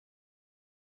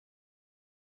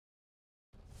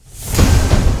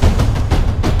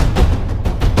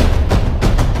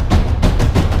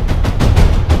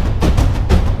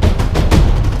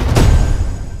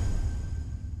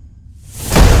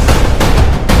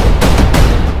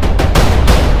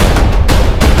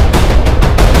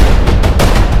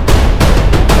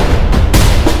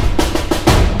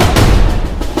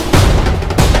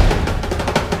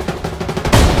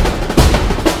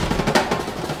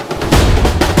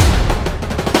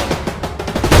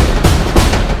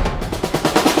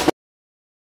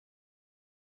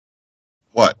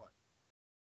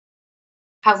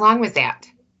How long was that?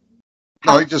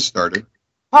 No, I just started.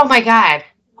 Oh my God.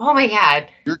 Oh my God.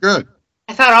 You're good.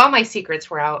 I thought all my secrets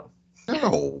were out.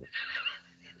 No.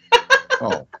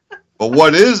 Oh. But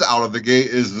what is out of the gate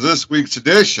is this week's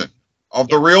edition of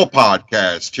the Real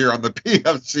Podcast here on the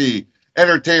PFC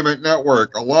Entertainment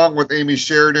Network. Along with Amy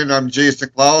Sheridan, I'm Jason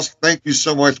Clouse. Thank you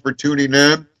so much for tuning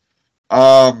in.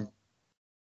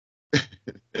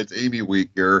 It's Amy week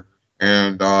here,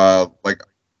 and love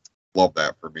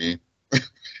that for me.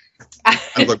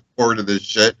 I look forward to this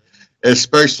shit,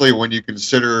 especially when you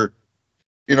consider,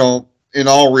 in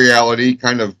all reality,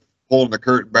 kind of pulling the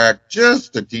curtain back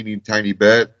just a teeny tiny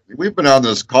bit. We've been on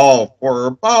this call for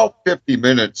about 50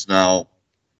 minutes now,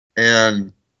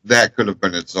 and that could have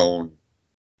been its own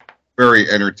very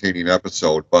entertaining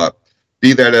episode. But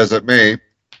be that as it may,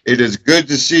 it is good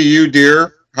to see you,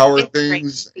 dear. How are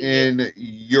things in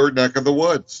your neck of the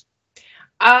woods?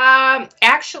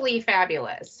 Actually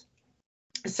fabulous.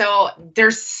 So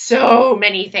there's so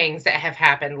many things that have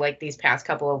happened like these past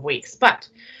couple of weeks, but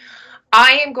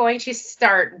I am going to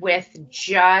start with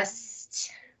just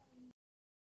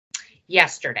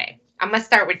yesterday. I'm going to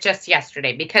start with just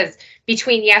yesterday because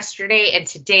between yesterday and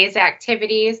today's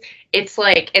activities,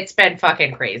 it's been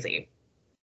fucking crazy.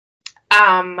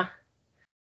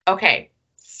 Okay.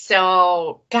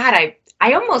 So, God,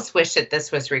 I almost wish that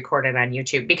this was recorded on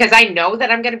YouTube because I know that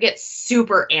I'm going to get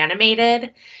super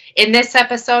animated in this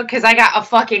episode because I got a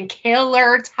fucking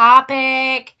killer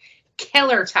topic.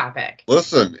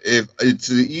 Listen, if it's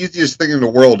the easiest thing in the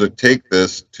world to take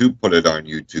this to put it on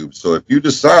YouTube. So if you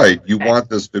decide you want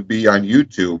this to be on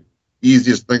YouTube,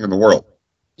 easiest thing in the world.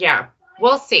 Yeah,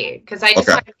 we'll see. Because I just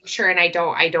want to make sure and I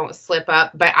don't slip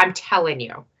up. But I'm telling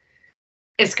you,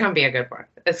 it's gonna be a good one.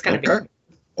 It's gonna be.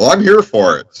 Well, I'm here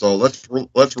for it. So let's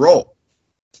roll.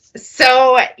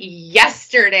 So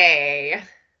yesterday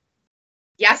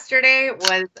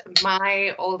was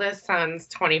my oldest son's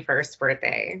 21st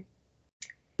birthday.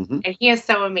 And he is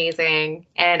so amazing.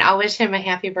 And I'll wish him a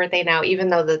happy birthday now, even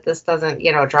though that this doesn't,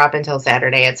 drop until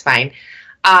Saturday. It's fine.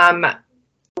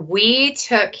 We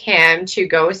took him to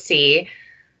go see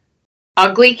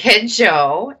Ugly Kid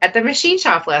Joe at the Machine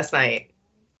Shop last night.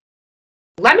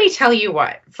 Let me tell you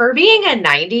what, for being a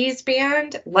 90s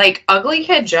band, Ugly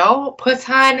Kid Joe puts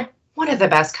on one of the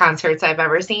best concerts I've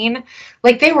ever seen.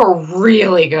 They were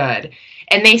really good.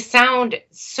 And they sound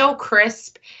so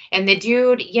crisp. And the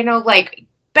dude,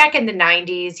 back in the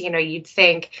 90s, you'd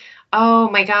think, oh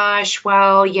my gosh,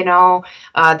 well,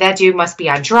 that dude must be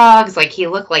on drugs. He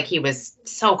looked like he was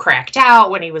so cracked out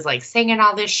when he was singing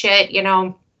all this shit,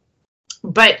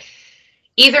 But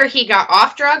either he got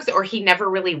off drugs or he never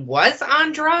really was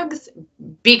on drugs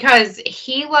because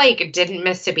he didn't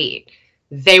miss a beat.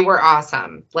 They were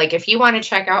awesome. If you want to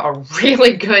check out a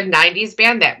really good 90s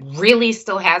band that really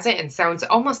still has it and sounds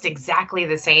almost exactly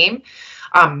the same,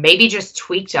 maybe just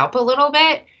tweaked up a little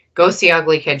bit, go see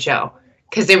Ugly Kid Joe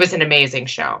because it was an amazing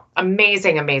show.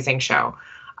 Amazing show.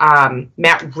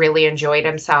 Matt really enjoyed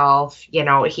himself. He's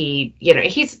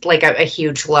a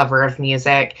huge lover of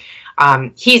music.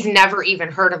 He's never even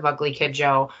heard of Ugly Kid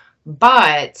Joe,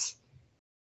 but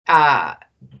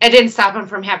it didn't stop him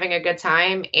from having a good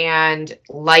time and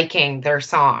liking their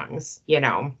songs,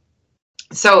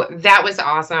 So that was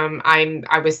awesome.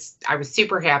 I was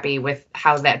super happy with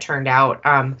how that turned out.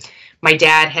 My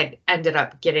dad had ended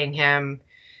up getting him.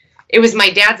 It was my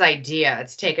dad's idea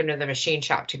to take him to the Machine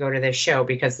Shop to go to this show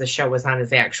because the show was on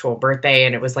his actual birthday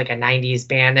and it was a 90s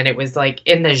band and it was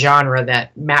in the genre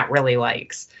that Matt really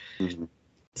likes. Mm-hmm.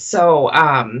 So,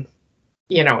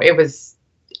 it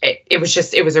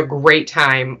was a great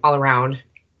time all around.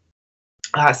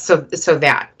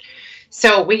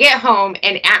 So we get home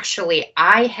and actually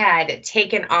I had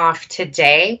taken off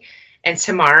today and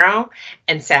tomorrow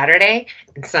and Saturday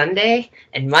and Sunday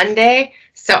and Monday.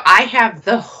 So I have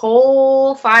the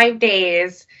whole 5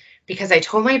 days because I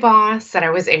told my boss that I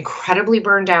was incredibly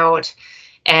burned out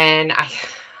and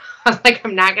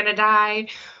I'm not going to die,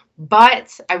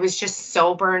 but I was just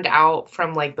so burned out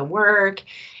from the work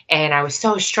and I was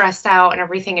so stressed out and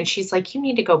everything. And she's like, you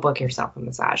need to go book yourself a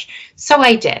massage. So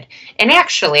I did. And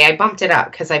actually I bumped it up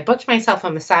because I booked myself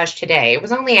a massage today. It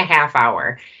was only a half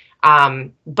hour.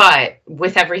 But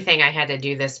with everything I had to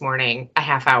do this morning, a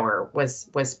half hour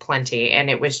was plenty. And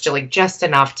it was just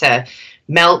enough to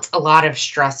melt a lot of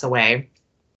stress away.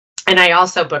 And I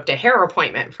also booked a hair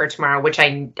appointment for tomorrow, which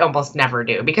I almost never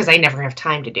do because I never have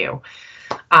time to do.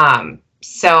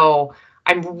 So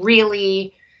I'm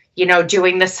really,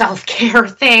 doing the self-care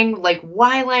thing,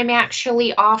 while I'm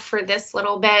actually off for this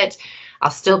little bit,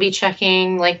 I'll still be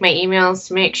checking my emails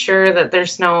to make sure that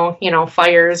there's no,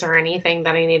 fires or anything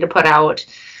that I need to put out.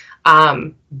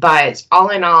 But all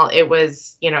in all, it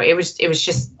was,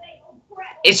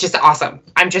 it's just awesome.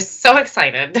 I'm just so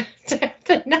excited to have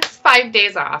the next 5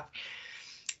 days off.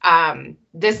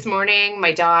 This morning,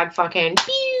 my dog fucking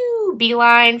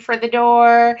beeline for the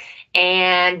door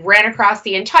and ran across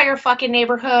the entire fucking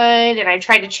neighborhood. And I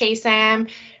tried to chase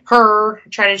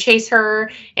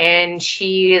her, and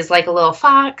she is like a little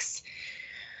fox.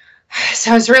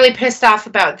 So I was really pissed off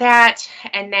about that.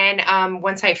 And then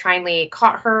once I finally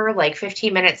caught her, like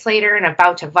 15 minutes later, and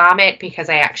about to vomit because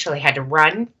I actually had to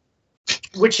run,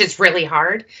 which is really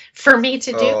hard for me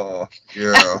to do. Oh,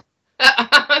 yeah.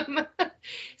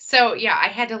 So yeah, I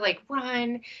had to like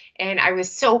run, and I was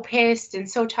so pissed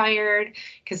and so tired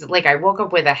because like I woke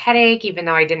up with a headache, even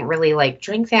though I didn't really like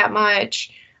drink that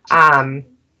much. I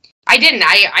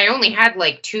only had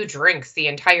like 2 drinks the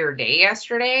entire day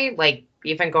yesterday. Like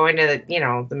even going to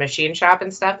the machine shop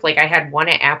and stuff. Like I had one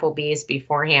at Applebee's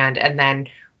beforehand, and then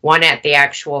one at the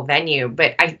actual venue.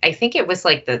 But I think it was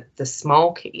like the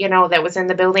smoke, that was in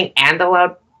the building and the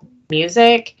loud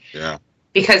music. Yeah.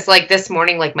 Because like this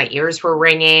morning, like my ears were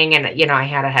ringing and, I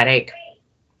had a headache.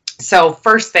 So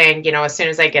first thing, as soon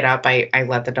as I get up, I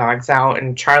let the dogs out,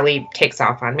 and Charlie takes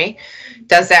off on me,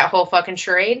 does that whole fucking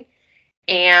charade.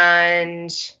 And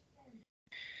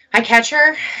I catch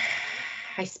her,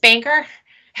 I spank her,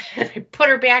 and I put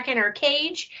her back in her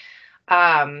cage.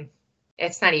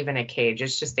 It's not even a cage.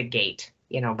 It's just a gate,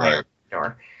 by her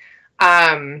door.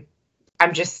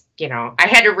 I'm just, I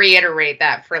had to reiterate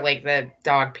that for like the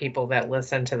dog people that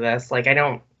listen to this. Like, I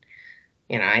don't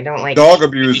like dog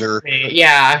abuser.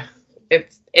 Yeah,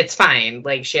 it's fine.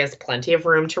 Like, she has plenty of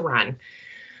room to run.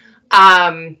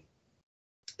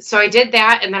 So I did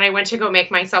that, and then I went to go make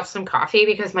myself some coffee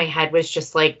because my head was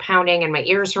just like pounding and my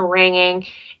ears were ringing,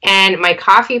 and my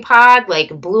coffee pod like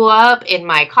blew up in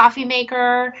my coffee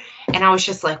maker, and I was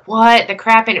just like, what the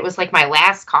crap? And it was like my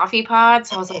last coffee pod,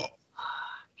 so I was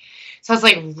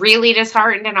like really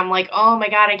disheartened, and I'm like, oh my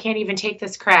God, I can't even take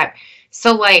this crap.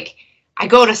 So like I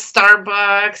go to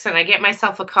Starbucks and I get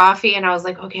myself a coffee, and I was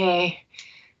like, okay,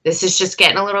 this is just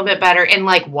getting a little bit better. And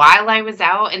like while I was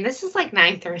out, and this is like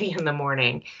 9:30 in the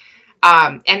morning,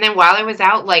 and then while I was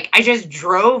out, like I just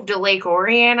drove to Lake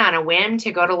Orion on a whim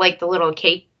to go to like the little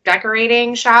cake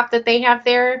decorating shop that they have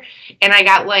there, and I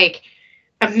got like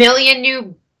a million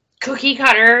new cookie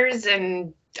cutters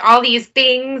and all these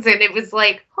things, and it was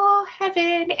like, oh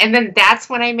heaven. And then that's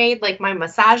when I made like my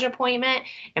massage appointment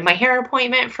and my hair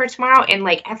appointment for tomorrow, and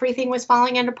like everything was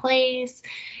falling into place.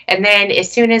 And then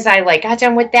as soon as I like got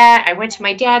done with that, I went to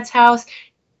my dad's house,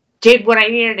 did what I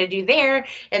needed to do there,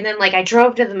 and then like I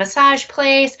drove to the massage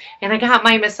place and I got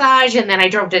my massage, and then I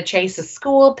drove to Chase's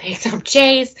school, picked up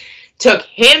Chase, took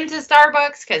him to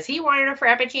Starbucks because he wanted a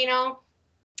Frappuccino,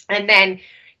 and then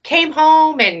came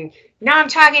home, and now I'm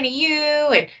talking to you,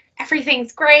 and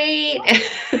everything's great.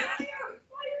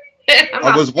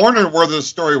 I was wondering where this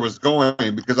story was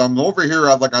going, because I'm over here,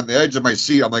 I'm like on the edge of my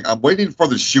seat. I'm like, I'm waiting for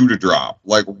the shoe to drop.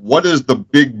 Like, what is the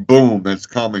big boom that's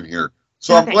coming here?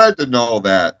 So nothing. I'm glad to know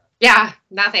that. Yeah,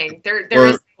 nothing. There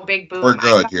is no big boom. We're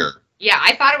good here. Yeah,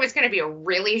 I thought it was going to be a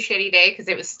really shitty day because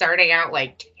it was starting out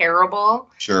like terrible.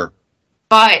 Sure.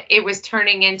 But it was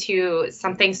turning into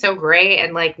something so great,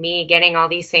 and like me getting all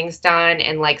these things done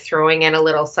and like throwing in a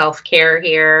little self-care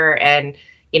here. And,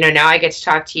 now I get to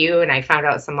talk to you, and I found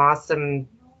out some awesome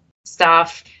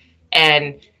stuff.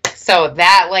 And so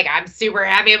that, like, I'm super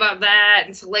happy about that.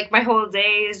 And so like my whole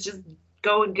day is just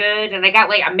going good. And I got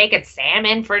like, I'm making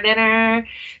salmon for dinner.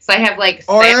 So I have like,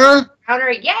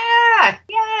 counter. Yeah.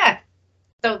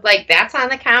 So like that's on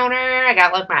the counter. I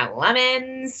got like my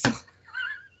lemons.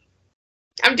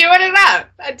 I'm doing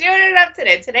it up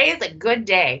today. Today is a good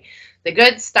day. The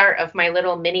good start of my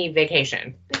little mini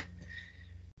vacation.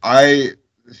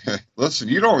 Listen,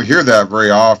 you don't hear that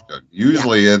very often.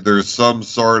 Usually there's some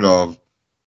sort of,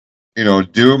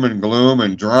 doom and gloom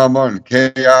and drama and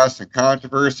chaos and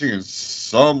controversy and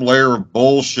some layer of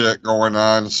bullshit going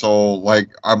on. So like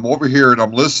I'm over here and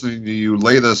I'm listening to you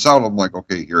lay this out. I'm like,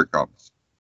 okay, here it comes.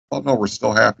 Oh no, we're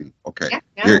still happy. Okay,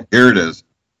 here it is.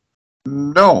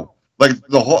 No. Like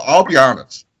I'll be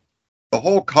honest, the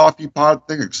whole coffee pod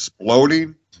thing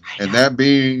exploding, and that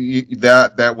being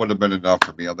that would have been enough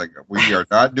for me. I'm like, we are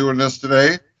not doing this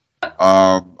today.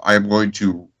 I am going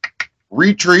to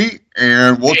retreat,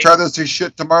 and we'll try this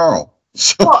shit tomorrow.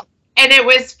 So. Well, and it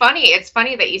was funny. It's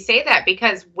funny that you say that,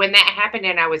 because when that happened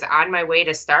and I was on my way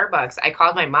to Starbucks, I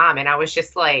called my mom and I was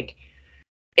just like,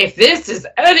 if this is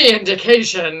any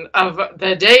indication of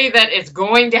the day that is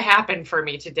going to happen for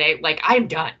me today, like I'm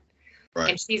done.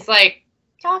 Right. And she's like,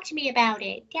 talk to me about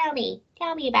it. Tell me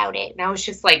about it. And I was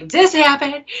just like, this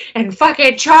happened, and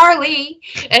fucking Charlie,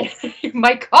 and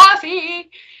my coffee.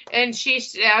 And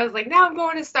I was like, now I'm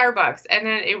going to Starbucks. And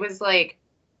then it was like,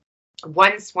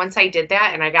 once I did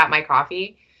that and I got my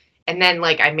coffee, and then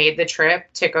like I made the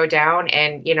trip to go down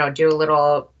and, you know, do a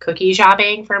little cookie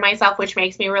shopping for myself, which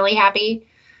makes me really happy.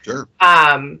 Sure.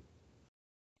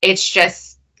 It's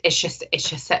just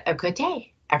a good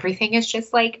day. Everything is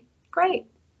just like great.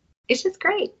 It's just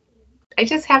great. I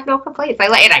just have no complaints.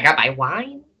 I got my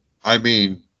wine. I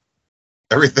mean,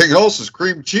 everything else is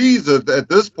cream cheese at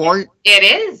this point. It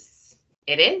is.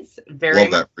 Very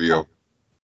love that for you.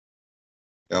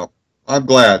 Yeah. I'm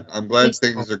glad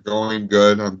things are going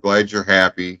good. I'm glad you're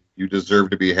happy. You deserve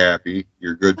to be happy.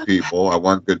 You're good people. I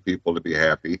want good people to be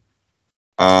happy.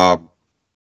 I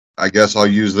guess I'll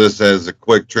use this as a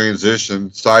quick transition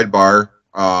sidebar.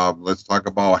 Let's talk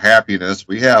about happiness.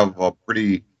 We have a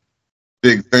pretty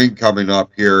big thing coming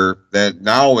up here that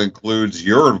now includes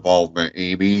your involvement,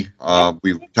 Amy.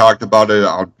 We've talked about it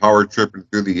on Power Tripping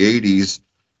Through the 80s.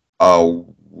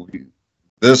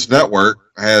 This network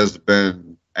has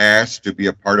been asked to be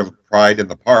a part of Pride in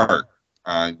the Park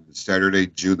on Saturday,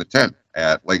 June the 10th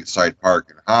at Lakeside Park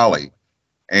in Holly.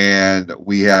 And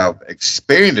we have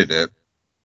expanded it.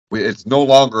 It's no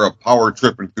longer a Power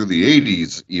Tripping Through the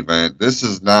 80s event. This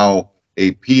is now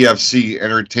a PFC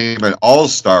Entertainment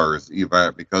All-Stars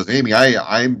event because, Amy,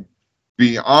 I'm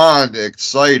beyond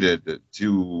excited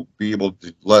to be able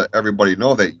to let everybody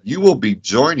know that you will be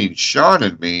joining Sean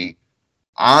and me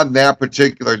on that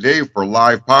particular day for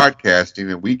live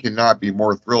podcasting, and we cannot be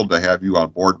more thrilled to have you on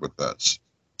board with this.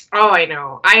 Oh, I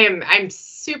know. I'm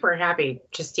super happy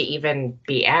just to even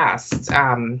be asked.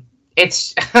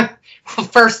 It's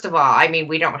first of all, I mean,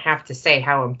 we don't have to say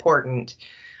how important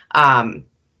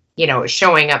you know,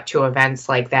 showing up to events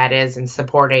like that is, and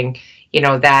supporting, you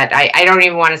know, that I don't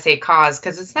even want to say cause,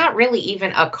 because it's not really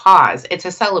even a cause. It's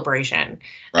a celebration,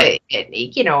 right.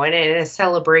 You know, and a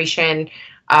celebration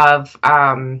of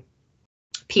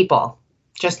people,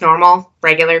 just normal,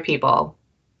 regular people,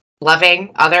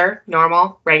 loving other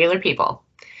normal, regular people.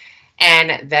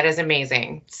 And that is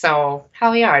amazing. So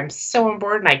hell yeah, I'm so on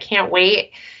board and I can't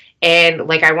wait. And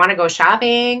like, I want to go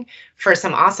shopping for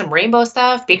some awesome rainbow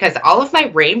stuff, because all of my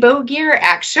rainbow gear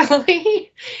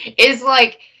actually is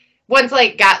like, one's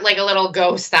like got like a little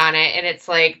ghost on it, and it's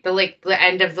like the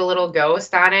end of the little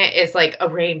ghost on it is like a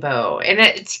rainbow, and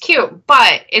it's cute,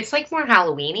 but it's like more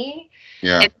Halloween-y.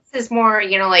 Yeah. And this is more,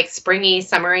 you know, like springy,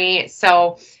 summery.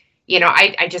 So, you know,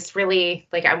 I just really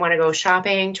like, I want to go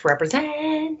shopping to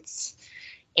represent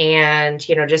and,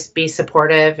 you know, just be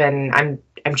supportive. And I'm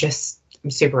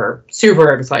super,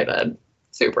 super excited.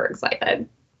 Super excited.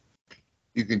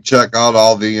 You can check out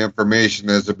all the information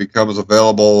as it becomes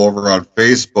available over on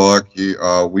Facebook.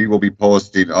 We will be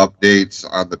posting updates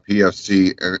on the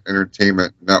PFC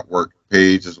Entertainment Network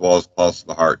page, as well as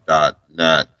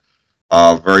pulseoftheheart.net.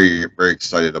 Very, very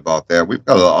excited about that. We've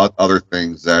got other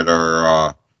things that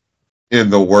are in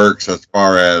the works as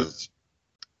far as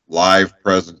live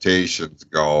presentations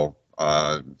go.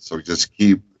 So just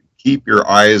keep your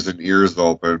eyes and ears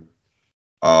open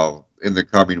in the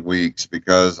coming weeks,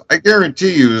 because I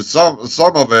guarantee you some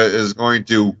of it is going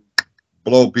to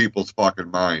blow people's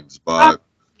fucking minds. But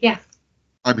yeah,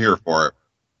 I'm here for it.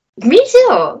 Me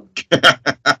too.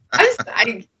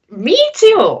 Me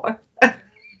too.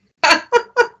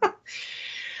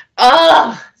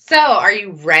 So are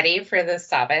you ready for this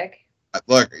topic?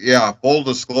 Look, yeah, full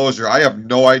disclosure, I have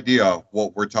no idea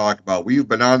what we're talking about. We've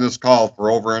been on this call for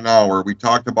over an hour. We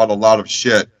talked about a lot of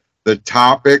shit.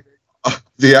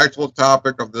 The actual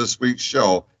topic of this week's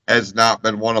show has not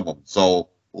been one of them. So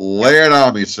lay it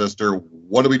on me, sister.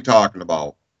 What are we talking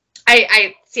about?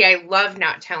 I love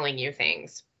not telling you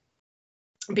things,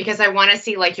 because I want to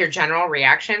see like your general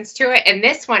reactions to it. And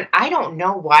this one, I don't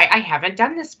know why I haven't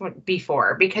done this one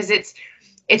before, because it's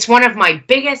one of my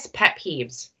biggest pet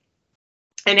peeves.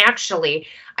 And actually,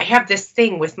 I have this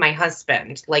thing with my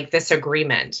husband, like this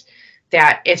agreement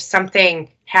that if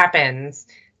something happens,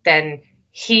 then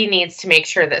he needs to make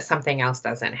sure that something else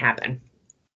doesn't happen.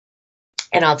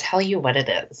 And I'll tell you what it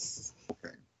is.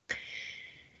 Okay.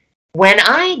 When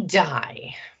I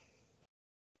die,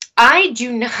 I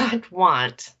do not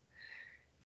want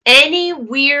any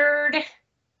weird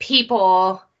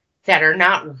people that are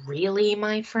not really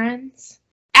my friends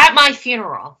at my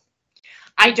funeral.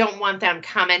 I don't want them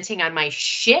commenting on my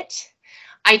shit.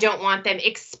 I don't want them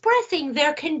expressing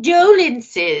their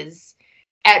condolences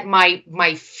at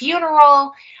my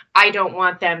funeral. I don't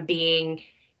want them being,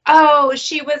 oh,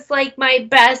 she was like my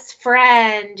best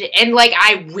friend. And like,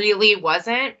 I really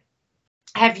wasn't.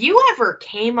 have you ever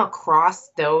came across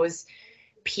those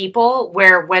people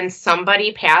where when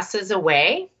somebody passes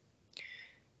away,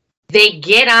 they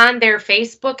get on their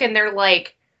Facebook and they're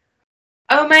like,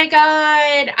 oh my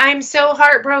God, I'm so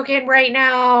heartbroken right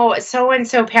now. So and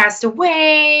so passed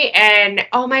away. And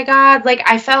oh my God, like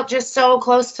I felt just so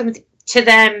close to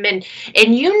them. And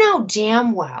you know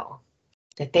damn well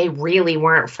that they really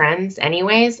weren't friends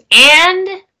anyways. And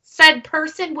said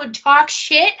person would talk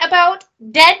shit about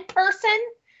dead person.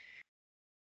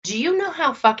 Do you know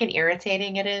how fucking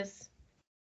irritating it is?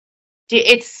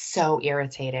 It's so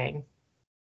irritating.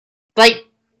 Like,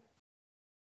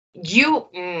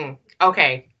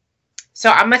 okay. So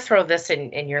I'm going to throw this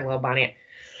in your little bonnet.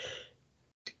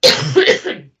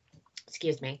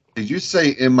 Excuse me. Did you say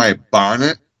in my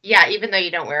bonnet? Yeah, even though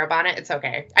you don't wear a bonnet, it's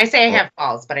okay. I say I have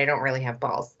balls, but I don't really have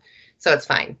balls. So it's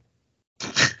fine.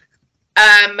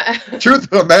 Truth of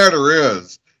the matter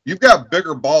is, you've got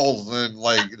bigger balls than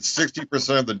like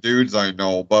 60% of the dudes I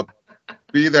know, but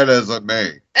be that as it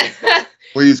may.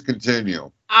 Please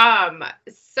continue.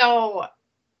 So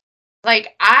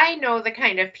like I know the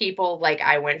kind of people like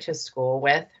I went to school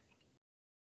with.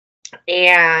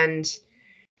 And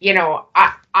you know,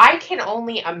 I can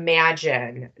only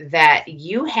imagine that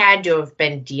you had to have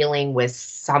been dealing with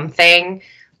something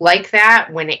like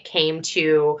that when it came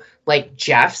to like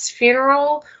Jeff's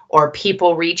funeral or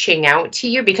people reaching out to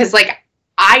you, because like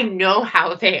I know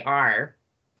how they are.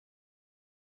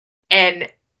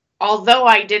 And although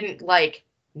I didn't like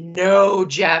know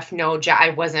Jeff,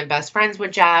 I wasn't best friends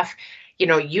with Jeff.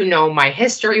 You know my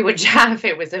history with Jeff.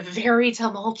 It was a very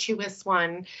tumultuous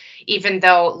one, even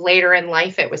though later in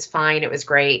life it was fine. It was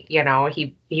great.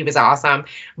 He was awesome.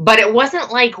 But it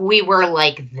wasn't like we were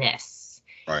like this.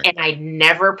 Right. And I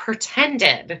never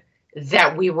pretended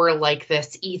that we were like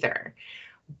this either.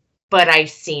 But I've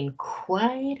seen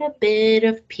quite a bit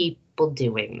of people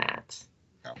doing that.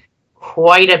 Yeah.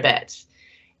 Quite a bit.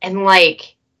 And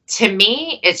like, to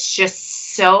me, it's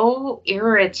just so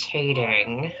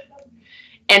irritating.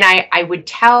 And I would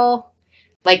tell,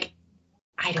 like,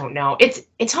 I don't know.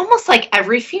 It's almost like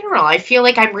every funeral. I feel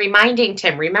like I'm reminding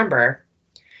Tim, remember,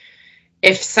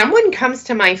 if someone comes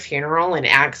to my funeral and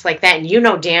acts like that, and you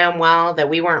know damn well that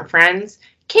we weren't friends,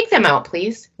 kick them out,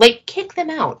 please. Like, kick them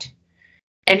out.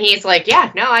 And he's like,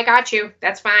 yeah, no, I got you.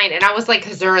 That's fine. And I was like,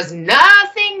 because there is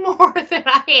nothing more that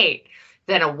I hate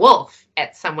than a wolf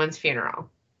at someone's funeral.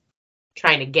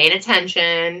 Trying to gain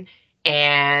attention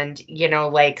and,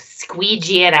 like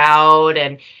squeegee it out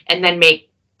and then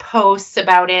make posts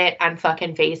about it on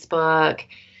fucking Facebook.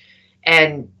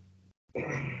 And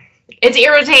it's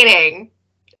irritating.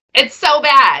 It's so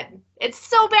bad. It's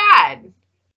so bad.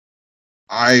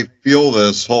 I feel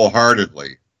this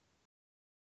wholeheartedly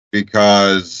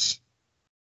because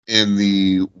in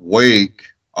the wake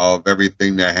of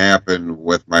everything that happened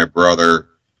with my brother,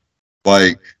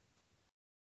 like,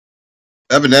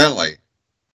 evidently,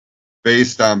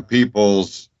 based on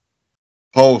people's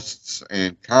posts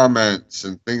and comments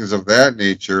and things of that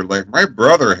nature, like my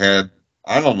brother had,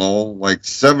 I don't know, like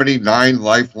 79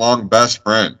 lifelong best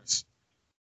friends.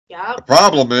 Yeah. The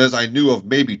problem is I knew of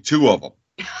maybe 2 of them.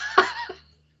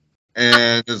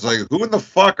 And it's like, who in the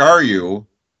fuck are you?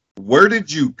 Where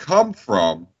did you come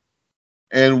from?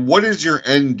 And what is your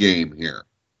end game here?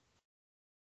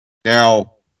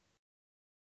 Now,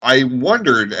 I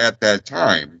wondered at that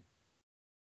time,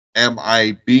 am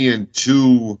I being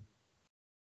too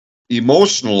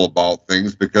emotional about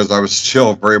things because I was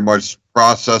still very much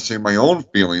processing my own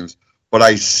feelings, but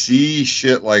I see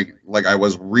shit like I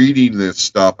was reading this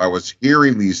stuff, I was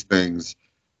hearing these things,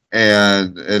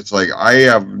 and it's like, I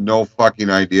have no fucking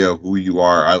idea who you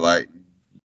are. I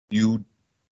didn't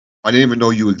even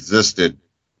know you existed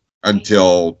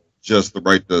until just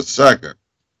right this second.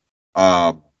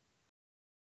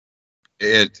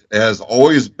 It has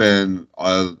always been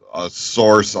a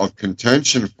source of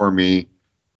contention for me,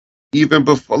 even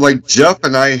before, like, Jeff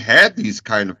and I had these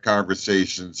kind of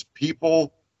conversations.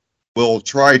 People will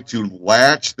try to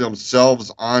latch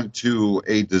themselves onto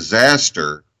a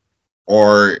disaster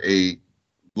or a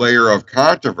layer of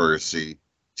controversy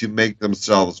to make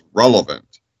themselves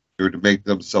relevant, or to make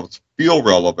themselves feel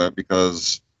relevant,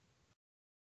 because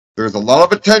there's a lot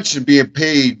of attention being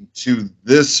paid to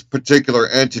this particular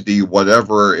entity,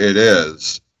 whatever it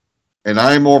is. And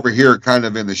I'm over here kind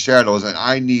of in the shadows, and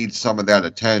I need some of that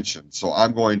attention. So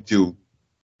I'm going to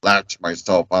latch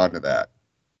myself onto that.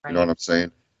 Right. You know what I'm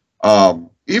saying?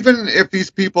 Even if these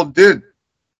people did,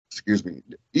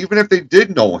 even if they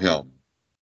did know him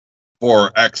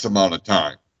for X amount of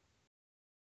time,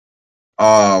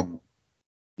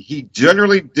 he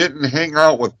generally didn't hang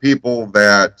out with people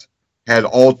that had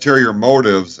ulterior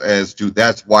motives as to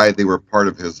that's why they were part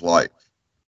of his life.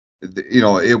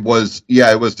 It was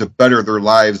to better their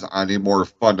lives on a more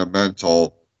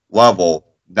fundamental level,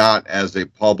 not as a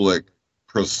public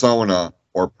persona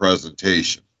or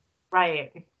presentation.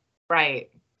 Right. Right.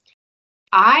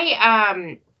 I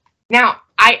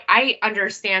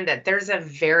understand that there's a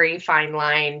very fine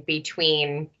line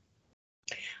between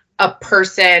a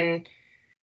person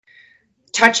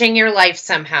touching your life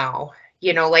somehow,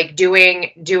 like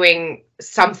doing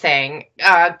something,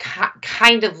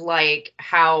 kind of like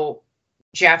how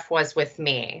Jeff was with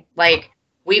me. Like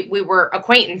we were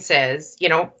acquaintances,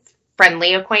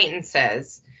 friendly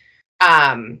acquaintances.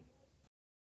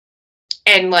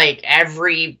 And like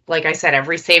I said,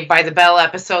 every Saved by the Bell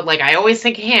episode, like I always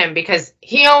think of him because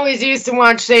he always used to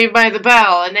watch Saved by the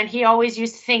Bell, and then he always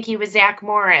used to think he was Zach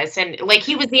Morris, and like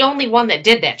he was the only one that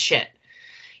did that shit,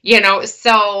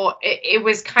 So it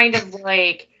was kind of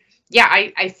like, yeah,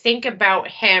 I think about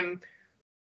him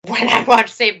when I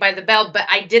watch Saved by the Bell, but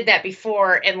I did that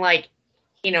before, and like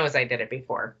he knows I did it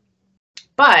before.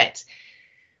 But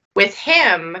with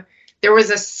him, there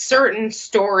was a certain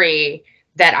story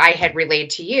that I had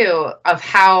relayed to you of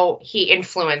how he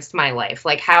influenced my life,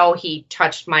 like how he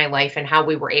touched my life and how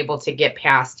we were able to get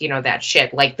past, that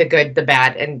shit, like the good, the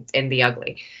bad, and the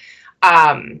ugly.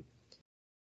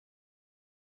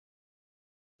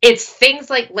 It's things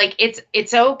like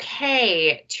it's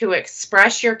okay to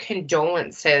express your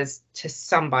condolences to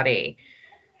somebody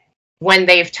when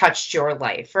they've touched your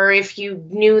life, or if you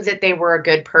knew that they were a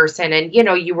good person and,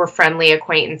 you were friendly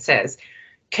acquaintances.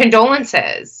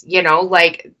 Condolences,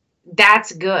 like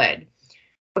that's good.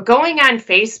 But going on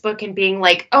Facebook and being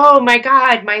like, oh my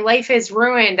God, my life is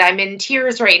ruined. I'm in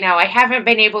tears right now. I haven't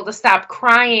been able to stop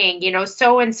crying.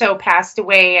 So-and-so passed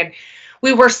away and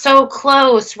we were so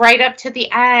close right up to the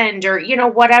end, or,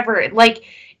 whatever. Like,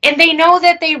 and they know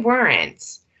that they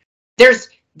weren't. There's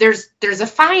a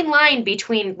fine line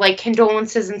between like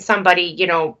condolences and somebody,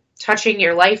 touching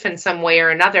your life in some way or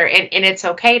another. And it's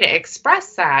okay to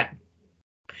express that.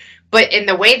 But in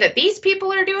the way that these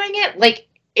people are doing it, like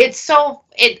it's so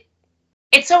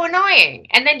annoying.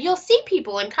 And then you'll see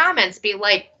people in comments be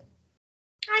like,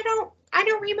 I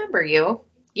don't remember you.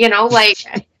 Like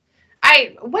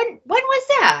when was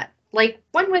that? Like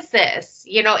when was this?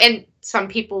 And some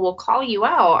people will call you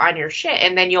out on your shit,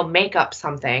 and then you'll make up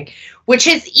something, which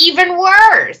is even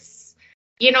worse.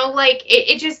 Like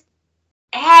it just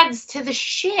adds to the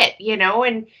shit,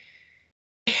 and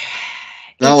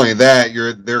not only that,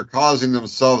 they're causing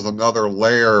themselves another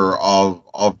layer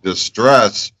of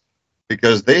distress,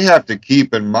 because they have to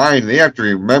keep in mind, they have to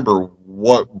remember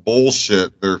what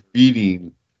bullshit they're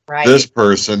feeding this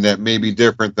person that may be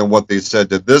different than what they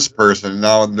said to this person.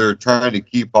 Now they're trying to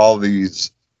keep all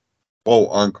these quote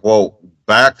unquote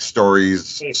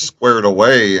backstories squared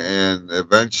away, and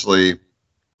eventually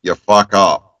you fuck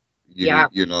up.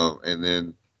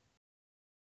 And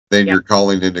then you're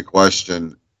calling into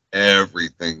question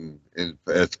everything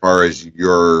as far as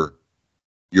your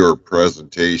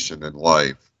presentation in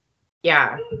life.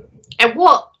 Yeah.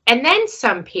 And then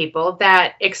some people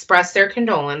that express their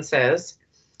condolences,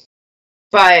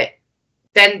 but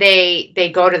then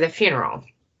they go to the funeral,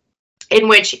 in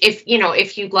which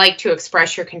if you'd like to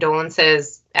express your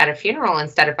condolences at a funeral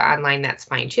instead of online, that's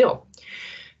fine too.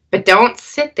 But don't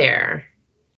sit there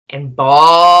and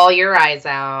bawl your eyes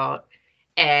out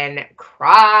and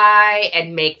cry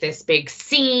and make this big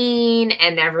scene,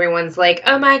 and everyone's like,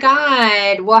 oh my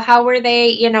God, well, how were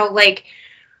they, like,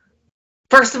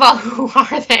 first of all, who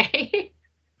are they?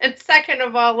 And second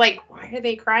of all, like, why are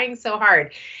they crying so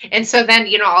hard? And so then,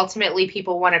 ultimately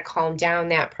people want to calm down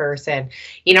that person.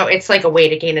 It's like a way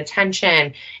to gain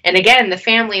attention. And again, the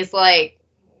family's like,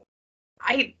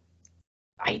 I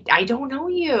don't know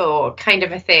you, kind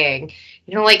of a thing.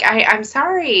 Like, I'm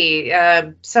sorry,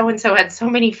 so-and-so had so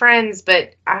many friends,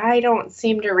 but I don't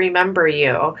seem to remember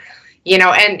you,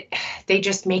 and they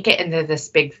just make it into this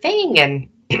big thing. And,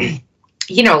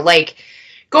 like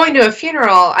going to a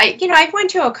funeral, I went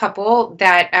to a couple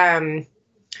that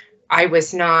I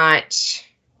was not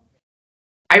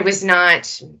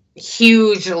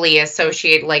hugely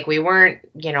associated, like we weren't,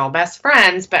 best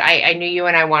friends, but I knew you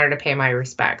and I wanted to pay my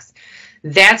respects.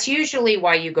 That's usually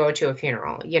why you go to a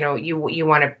funeral. You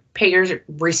want to pay your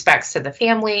respects to the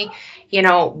family,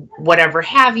 whatever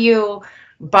have you,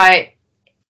 but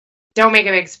don't make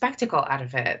a big spectacle out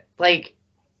of it. Like,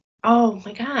 oh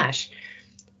my gosh.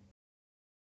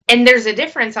 And there's a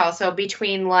difference also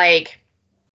between like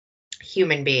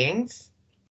human beings.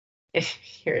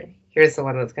 Here's the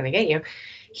one that's going to get you.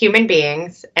 Human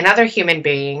beings and other human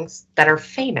beings that are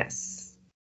famous.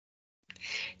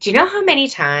 Do you know how many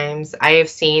times I have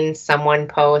seen someone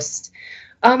post,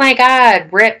 "Oh my God,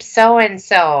 rip so and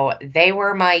so. They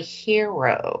were my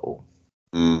hero."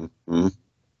 Mm-hmm.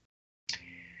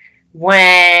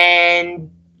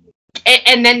 When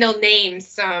and then they'll name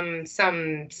some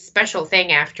special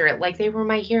thing after it, like they were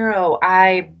my hero.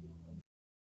 I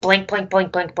blank blank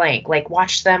blank blank blank. Like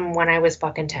watched them when I was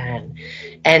fucking 10,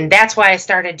 and that's why I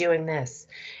started doing this.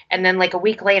 And then like a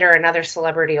week later, another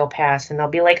celebrity will pass, and they'll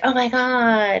be like, "Oh my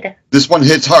God, This one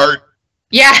hits hard."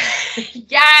 yeah,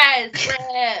 yes,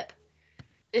 rip.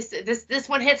 This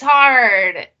one hits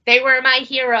hard. They were my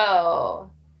hero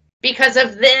because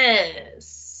of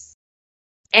this."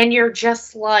 And you're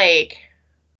just like,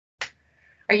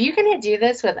 are you going to do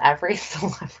this with every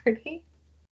celebrity?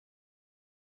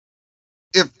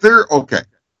 If they're okay,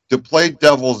 to play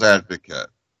devil's advocate,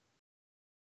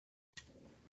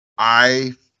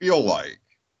 I feel like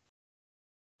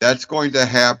that's going to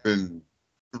happen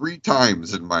 3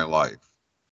 times in my life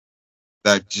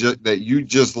that you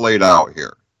just laid out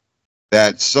here.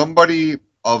 That somebody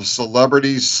of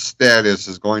celebrity status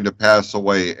is going to pass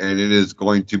away, and it is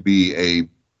going to be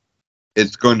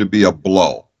a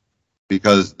blow,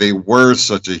 because they were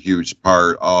such a huge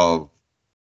part of,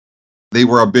 they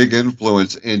were a big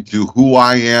influence into who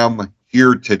I am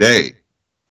here today.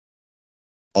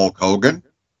 Hulk Hogan,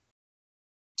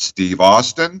 Steve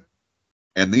Austin,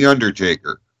 and The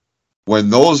Undertaker. When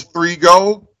those 3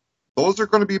 go, those are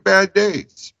going to be bad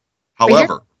days.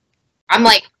 However, I'm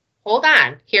like, hold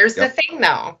on. Here's Yep. the thing,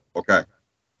 though. Okay.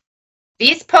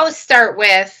 These posts start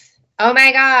with, "Oh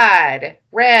my God,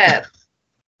 rip."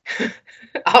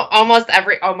 almost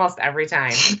every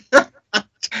time.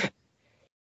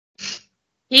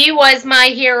 He was my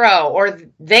hero, or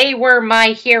they were my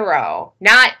hero.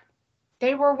 Not,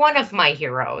 they were one of my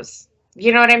heroes.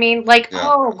 You know what I mean? Like, Yeah.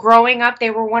 oh, growing up, they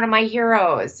were one of my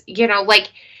heroes. You know,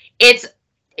 like, it's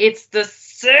the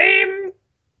same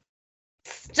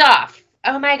stuff.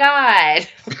 Oh my God.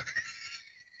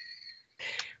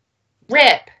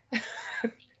 Rip.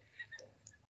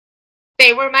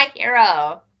 They were my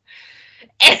hero.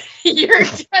 And you're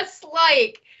just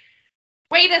like,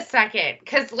 wait a second.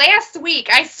 Because last week,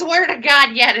 I swear to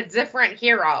God, you had a different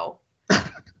hero.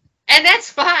 And that's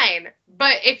fine.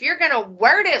 But if you're going to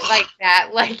word it like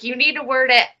that, like, you need to word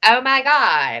it, oh my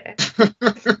God.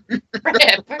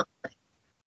 Rip.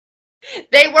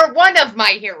 They were one of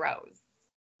my heroes.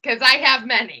 Because I have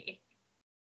many.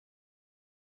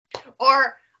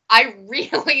 Or I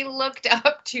really looked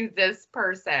up to this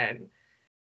person.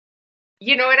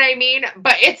 You know what I mean?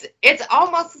 But it's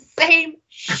almost the same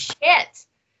shit.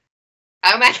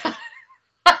 Oh my God.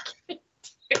 I can't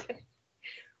do it.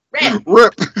 Rip.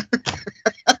 Rip.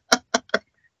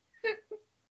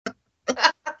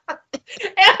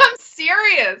 And I'm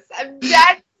serious. I'm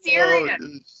dead serious.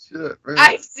 Oh, shit, man.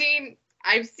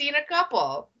 I've seen a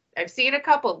couple.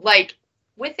 Like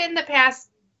within the past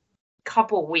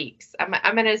couple weeks.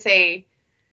 I'm gonna say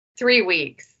 3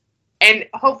 weeks, and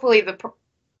hopefully the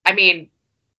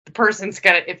person's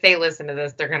gonna, if they listen to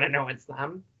this, they're gonna know it's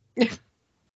them.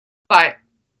 But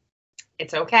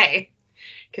it's okay,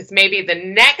 because maybe the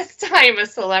next time a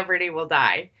celebrity will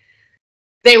die,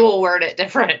 they will word it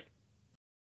different.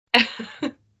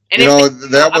 You know,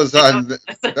 that was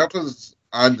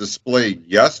on display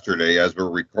yesterday as we're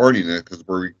recording it, because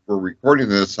we're recording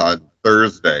this on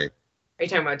Thursday. Are you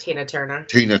talking about Tina Turner?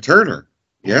 Tina Turner,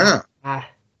 yeah,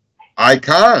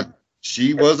 icon.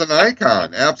 She was an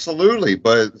icon, absolutely.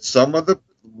 But some of the,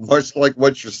 much like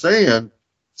what you're saying,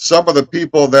 some of the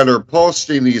people that are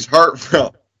posting these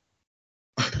heartfelt,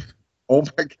 oh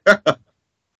my God,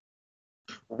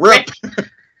 rip.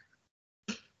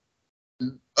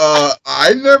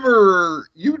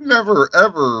 You never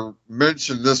ever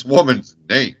mentioned this woman's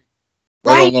name,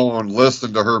 let alone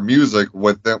listen to her music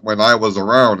with that when I was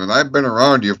around, and I've been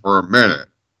around you for a minute.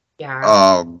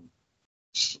 Yeah.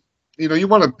 You know, you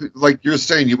want to, like you're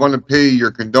saying, you want to pay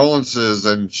your condolences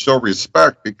and show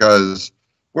respect, because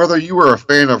whether you were a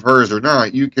fan of hers or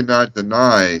not, you cannot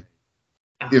deny,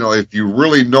 you know, if you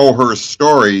really know her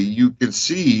story, you can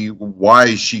see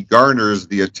why she garners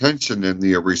the attention and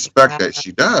the respect that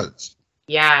she does.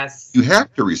 Yes. You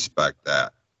have to respect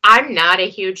that. I'm not a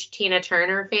huge Tina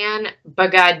Turner fan,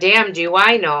 but goddamn do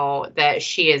I know that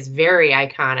she is very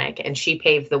iconic, and she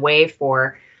paved the way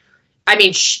for,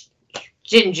 she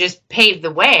didn't just pave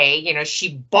the way, you know,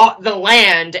 she bought the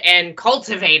land and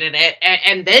cultivated it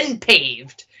and then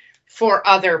paved for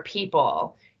other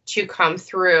people to come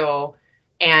through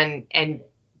and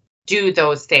do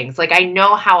those things. Like, I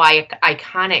know how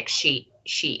iconic she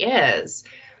is,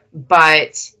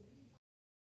 but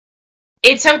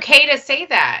It's okay to say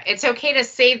that. It's okay to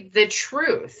say the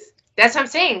truth. That's what I'm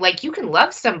saying. Like, you can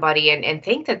love somebody and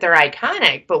think that they're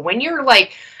iconic, but when you're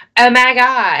like, oh my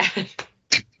God,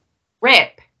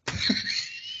 rip.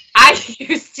 I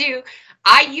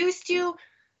used to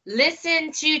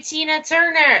listen to Tina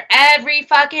Turner every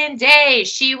fucking day.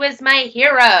 She was my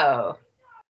hero.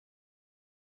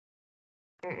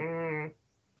 Mm-mm.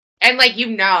 And like,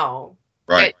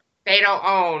 Right. they don't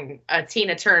own a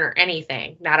Tina Turner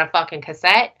anything. Not a fucking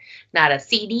cassette, not a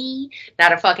CD,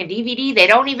 not a fucking DVD. They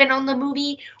don't even own the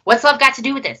movie. What's love got to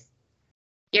do with this?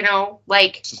 You know,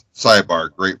 like.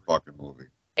 Sidebar, great fucking movie.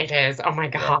 It is. Oh my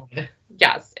God. Yeah.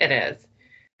 Yes, it is.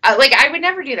 Like, I would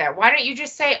never do that. Why don't you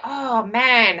just say, oh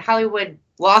man, Hollywood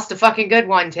lost a fucking good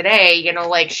one today. You know,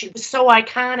 like, she was so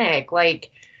iconic.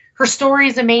 Like, her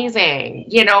story's amazing.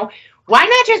 You know, why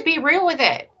not just be real with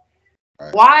it?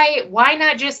 Right. Why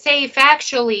not just say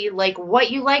factually, like,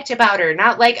 what you liked about her?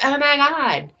 Not like, oh my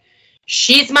God,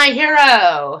 she's my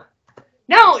hero.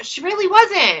 No, she really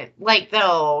wasn't. Like,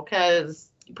 though, because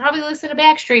you probably listen to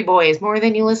Backstreet Boys more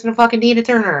than you listen to fucking Tina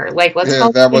Turner. Like, let's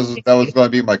that was going to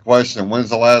be my question.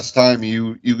 When's the last time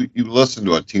you listened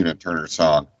to a Tina Turner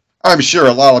song? I'm sure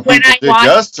a lot of people did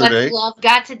yesterday. What love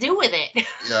got to do with it?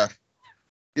 Yeah.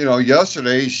 You know,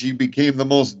 yesterday she became the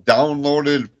most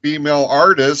downloaded female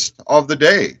artist of the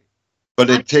day. But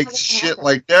it takes shit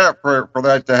like that for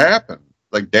that to happen.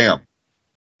 Like, damn,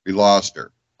 we lost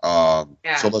her.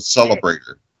 So let's celebrate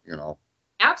her, you know.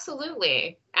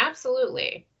 Absolutely.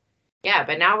 Absolutely. Yeah,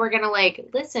 but now we're going to, like,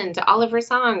 listen to all of her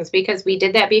songs because we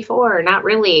did that before. Not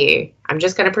really. I'm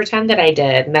just going to pretend that I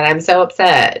did and that I'm so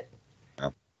upset. Yeah.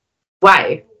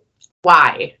 Why?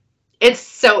 It's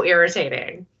so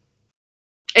irritating.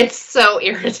 It's so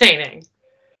irritating.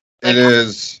 Like, it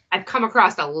is. I've come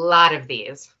across a lot of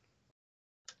these.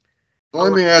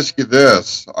 Let me ask you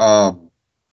this. A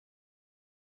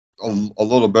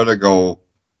little bit ago,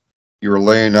 you were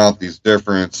laying out these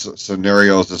different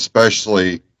scenarios,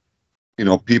 especially, you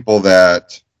know, people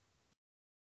that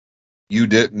you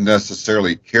didn't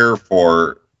necessarily care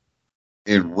for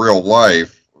in real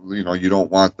life. You know, you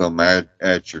don't want them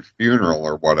at your funeral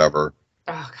or whatever.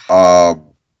 Oh,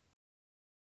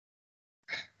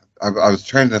 I was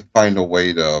trying to find a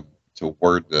way to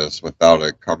word this without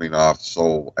it coming off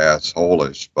so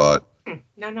assholish, but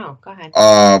no, go ahead.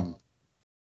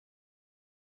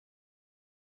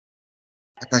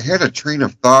 I had a train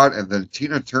of thought, and then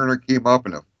Tina Turner came up,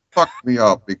 and it fucked me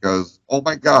up because, oh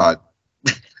my God,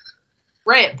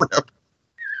 Rip.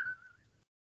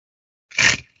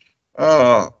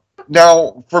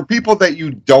 Now for people that you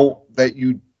don't,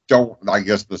 I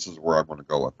guess this is where I'm going to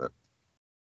go with it.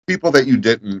 People that you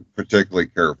didn't particularly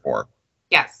care for.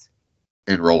 Yes.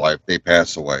 In real life, they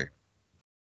pass away.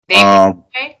 They pass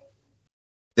away?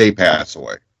 They pass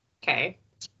away. Okay.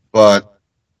 But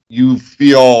you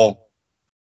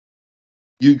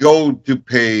go to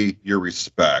pay your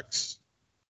respects.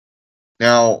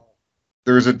 Now,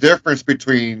 there's a difference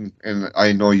between, and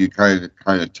I know you kind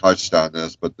of touched on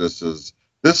this, but this is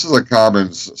a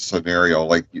common scenario.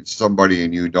 Like, somebody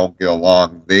and you don't get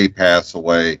along, they pass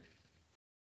away.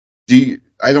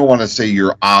 I don't want to say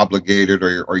you're obligated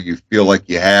or you feel like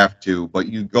you have to, but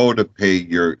you go to pay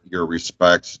your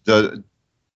respects.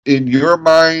 In your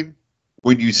mind,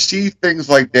 when you see things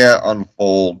like that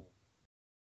unfold,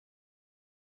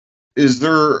 is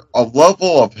there a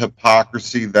level of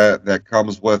hypocrisy that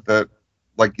comes with it?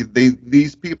 Like,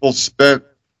 these people spent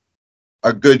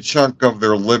a good chunk of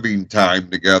their living time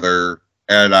together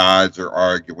at odds or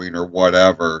arguing or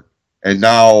whatever, and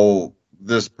now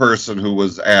this person who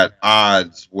was at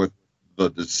odds with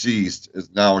the deceased is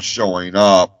now showing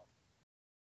up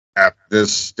at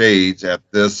this stage, at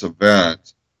this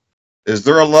event. Is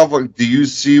there a level, do you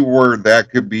see where that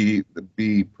could be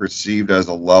perceived as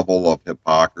a level of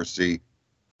hypocrisy,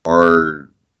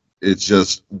 or it's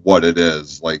just what it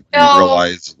is? Like, you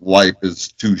realize life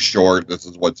is too short, this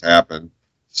is what's happened,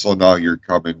 so now you're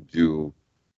come to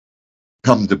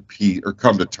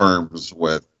terms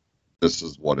with this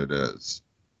is what it is.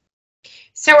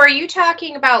 So are you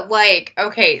talking about, like,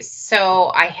 okay,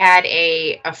 so I had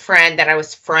a friend that I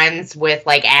was friends with,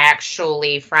 like,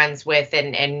 actually friends with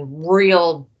and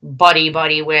real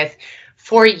buddy with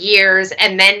for years,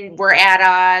 and then we're at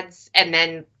odds, and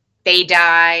then they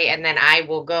die, and then I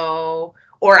will go,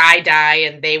 or I die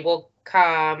and they will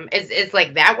come. Is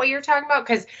like that what you're talking about?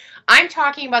 Because I'm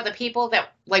talking about the people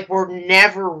that, like, were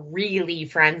never really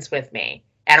friends with me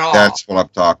at all. That's what I'm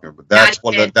talking about. That's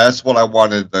what I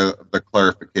wanted the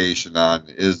clarification on,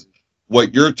 is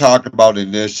what you're talking about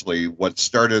initially, what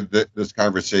started this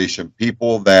conversation,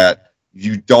 people that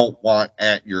you don't want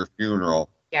at your funeral.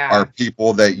 Yeah. are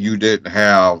people that you didn't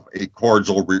have a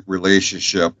cordial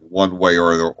relationship one way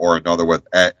or another with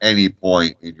at any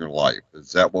point in your life.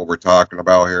 Is that what we're talking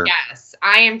about here? Yes,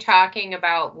 I am talking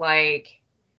about like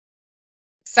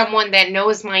someone that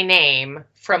knows my name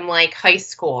from like high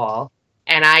school,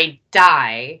 and I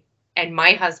die, and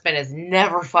my husband has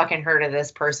never fucking heard of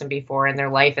this person before in their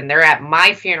life, and they're at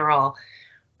my funeral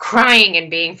crying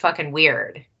and being fucking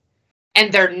weird.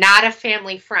 And they're not a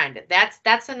family friend.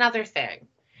 That's another thing.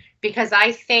 Because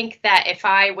I think that if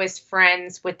I was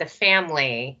friends with the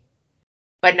family,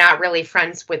 but not really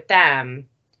friends with them,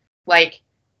 like,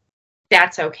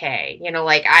 that's okay. You know,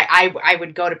 like I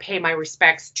would go to pay my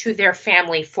respects to their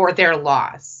family for their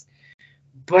loss,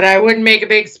 but I wouldn't make a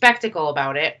big spectacle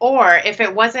about it. Or if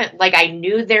it wasn't like I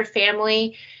knew their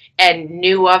family and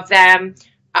knew of them,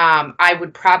 I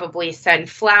would probably send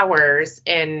flowers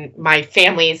in my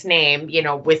family's name, you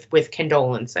know, with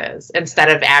condolences instead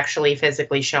of actually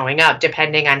physically showing up,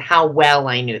 depending on how well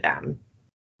I knew them.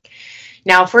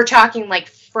 Now, if we're talking like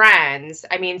friends,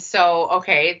 I mean,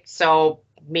 so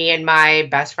me and my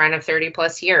best friend of 30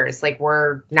 plus years, like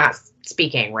we're not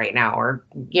speaking right now, or,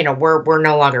 you know, we're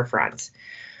no longer friends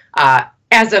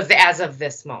as of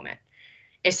this moment.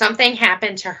 If something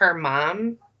happened to her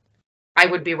mom, I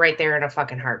would be right there in a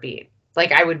fucking heartbeat.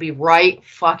 Like I would be right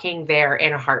fucking there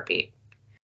in a heartbeat.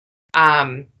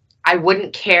 I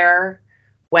wouldn't care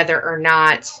whether or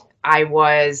not I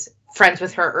was friends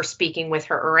with her or speaking with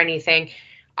her or anything.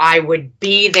 I would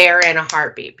be there in a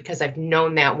heartbeat because I've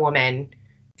known that woman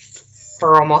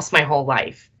for almost my whole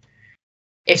life.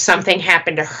 If something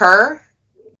happened to her,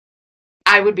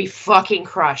 I would be fucking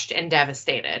crushed and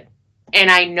devastated. And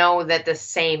I know that the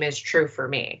same is true for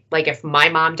me. Like if my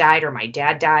mom died or my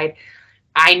dad died,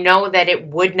 I know that it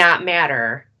would not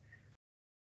matter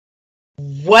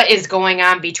what is going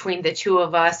on between the two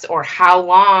of us or how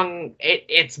long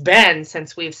it's been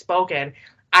since we've spoken.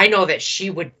 I know that she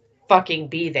would fucking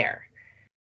be there.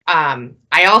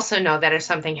 I also know that if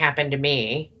something happened to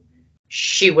me,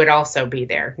 she would also be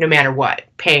there, no matter what,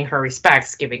 paying her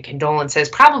respects, giving condolences,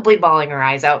 probably bawling her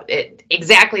eyes out,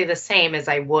 exactly the same as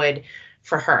I would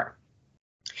for her.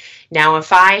 Now,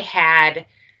 if I had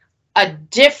a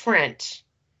different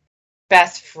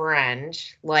best friend,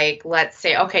 like let's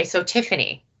say, okay, so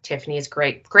Tiffany is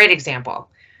great example.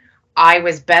 I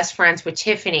was best friends with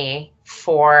Tiffany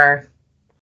for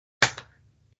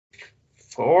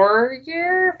 4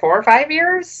 or 5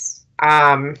 years.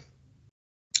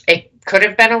 It could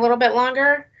have been a little bit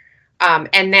longer.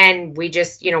 And then we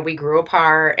just, you know, we grew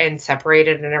apart and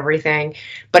separated and everything.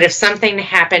 But if something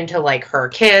happened to like her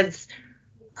kids,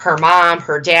 her mom,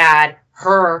 her dad,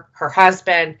 her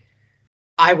husband,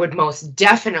 I would most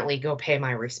definitely go pay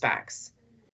my respects.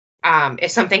 If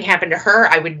something happened to her,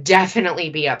 I would definitely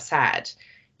be upset,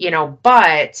 you know,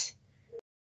 but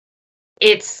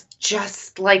it's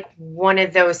just like one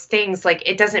of those things, like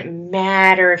it doesn't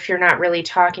matter if you're not really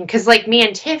talking, because like me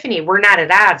and Tiffany, we're not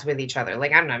at odds with each other.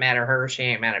 Like I'm not mad at her, she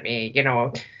ain't mad at me, you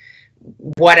know,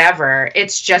 whatever.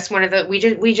 It's just one of the,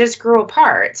 we just grew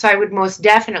apart. So I would most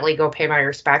definitely go pay my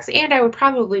respects, and I would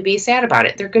probably be sad about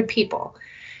it. They're good people,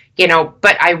 you know,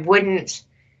 but I wouldn't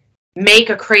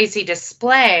make a crazy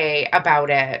display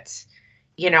about it.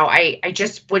 You know, I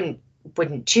just wouldn't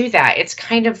do that. It's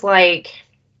kind of like,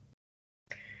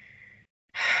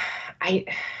 I'm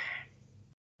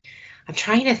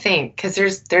trying to think, because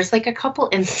there's like a couple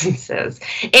instances,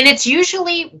 and it's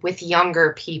usually with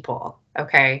younger people.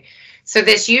 Okay, so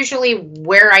this usually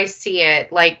where I see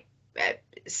it, like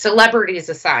celebrities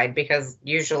aside, because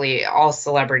usually all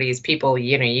celebrities, people,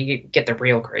 you know, you get the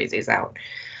real crazies out.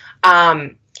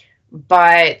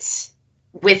 But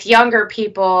with younger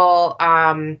people,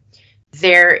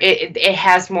 it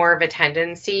has more of a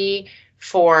tendency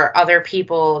for other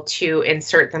people to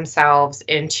insert themselves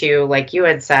into, like you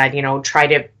had said, you know, try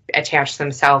to attach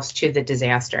themselves to the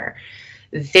disaster.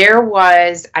 There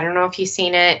was, I don't know if you've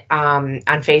seen it on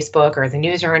Facebook or the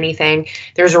news or anything,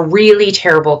 there's a really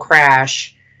terrible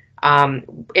crash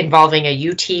involving a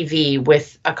UTV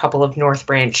with a couple of North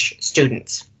Branch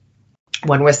students.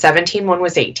 One was 17, one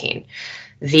was 18.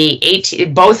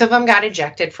 Both of them got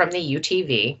ejected from the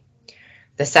UTV.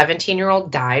 The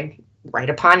 17-year-old died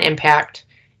right upon impact,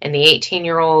 and the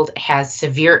 18-year-old has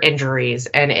severe injuries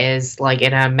and is like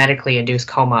in a medically induced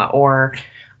coma, or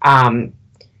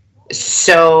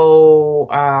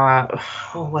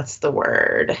what's the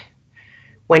word?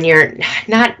 When you're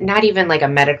not even like a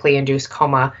medically induced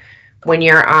coma, when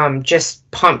you're just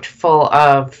pumped full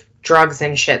of drugs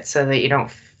and shit so that you don't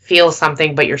feel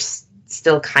something, but you're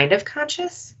still kind of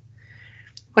conscious.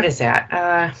 What is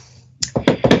that?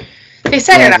 They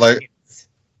said it.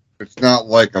 It's not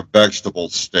like a vegetable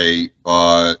state,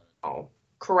 but Oh,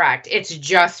 correct. It's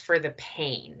just for the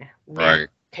pain. right.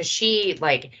 Because she,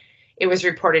 like, it was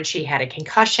reported she had a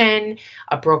concussion,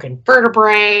 a broken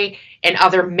vertebrae, and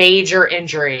other major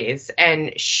injuries.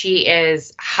 And she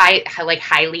is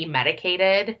highly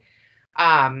medicated,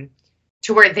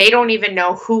 to where they don't even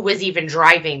know who was even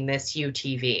driving this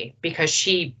UTV, because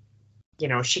she,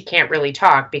 she can't really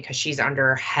talk because she's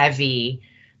under heavy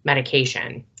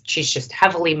medication. She's just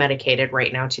heavily medicated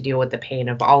right now to deal with the pain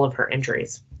of all of her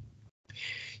injuries.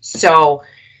 So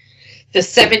the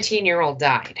 17-year-old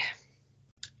died,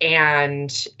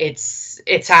 and it's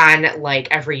on like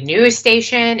every news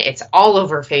station. It's all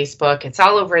over Facebook. It's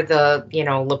all over the,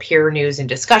 Lapeer news and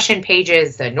discussion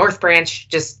pages, the North Branch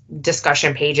just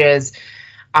discussion pages.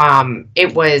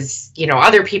 It was,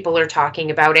 other people are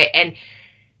talking about it. And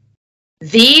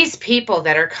these people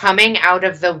that are coming out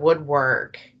of the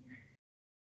woodwork,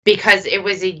 because it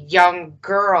was a young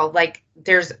girl, like,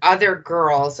 there's other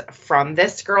girls from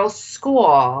this girl's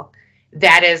school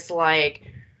that is like,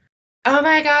 oh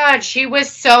my God, she was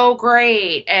so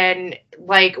great. And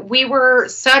like, we were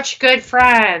such good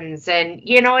friends. And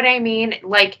you know what I mean?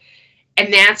 Like,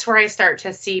 and that's where I start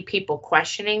to see people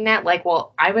questioning that. Like,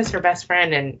 well, I was her best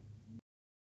friend and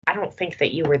I don't think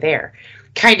that you were there,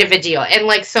 kind of a deal. And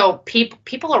like, so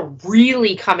people are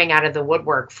really coming out of the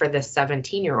woodwork for this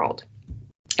 17-year-old.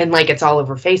 And like, it's all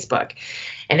over Facebook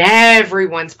and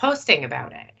everyone's posting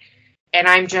about it. And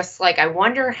I'm just like, I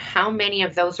wonder how many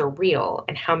of those are real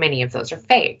and how many of those are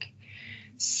fake.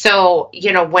 So,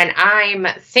 when I'm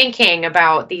thinking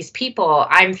about these people,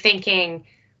 I'm thinking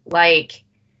like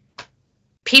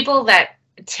people that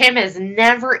Tim has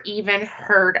never even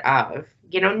heard of,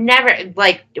 never,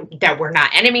 like, that we're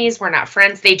not enemies, we're not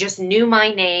friends. They just knew my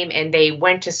name and they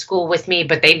went to school with me,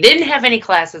 but they didn't have any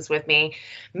classes with me.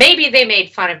 Maybe they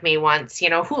made fun of me once,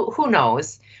 who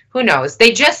knows? Who knows?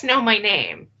 They just know my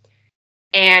name.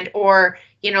 And, or,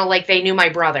 like, they knew my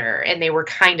brother and they were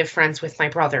kind of friends with my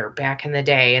brother back in the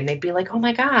day. And they'd be like, oh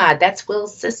my God, that's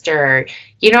Will's sister.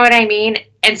 You know what I mean?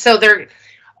 And so they're,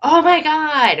 oh my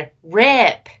God,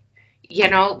 Rip,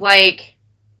 like,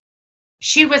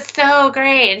 she was so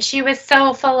great and she was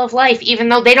so full of life, even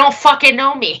though they don't fucking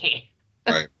know me.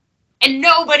 Right. And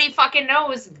nobody fucking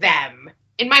knows them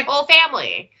in my whole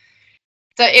family.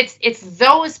 So it's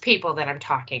those people that I'm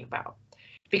talking about.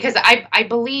 Because I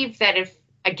believe that if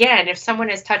someone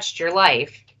has touched your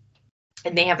life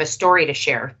and they have a story to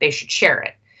share, they should share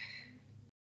it.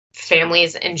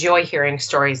 Families enjoy hearing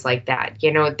stories like that.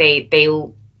 They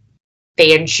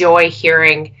enjoy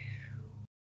hearing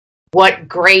what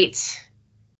great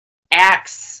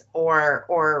acts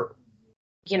or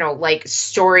like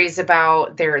stories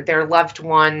about their loved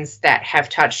ones that have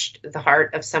touched the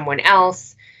heart of someone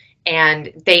else.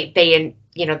 And they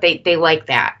like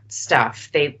that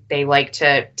stuff. They like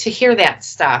to hear that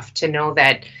stuff, to know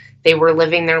that they were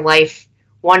living their life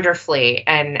wonderfully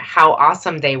and how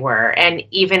awesome they were. And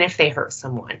even if they hurt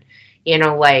someone,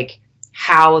 like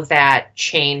how that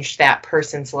changed that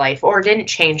person's life or didn't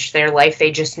change their life.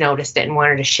 They just noticed it and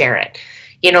wanted to share it.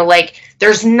 Like,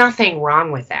 there's nothing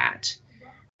wrong with that.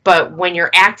 But when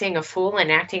you're acting a fool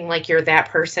and acting like you're that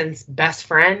person's best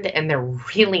friend and they're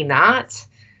really not,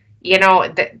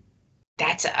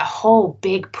 that's a whole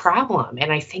big problem.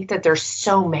 And I think that there's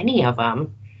so many of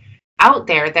them out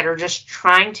there that are just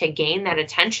trying to gain that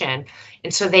attention.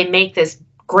 And so they make this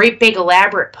great big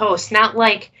elaborate post, not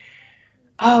like,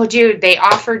 oh, dude, they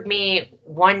offered me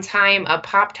one time a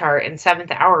Pop-Tart in 7th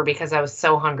hour because I was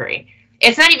so hungry.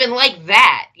 It's not even like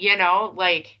that,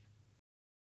 like,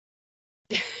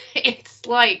 it's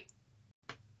like,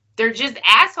 they're just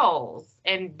assholes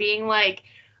and being like,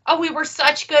 oh, we were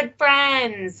such good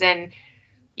friends and,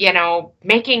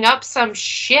 making up some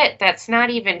shit that's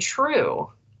not even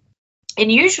true.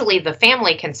 And usually the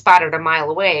family can spot it a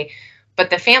mile away, but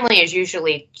the family is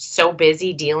usually so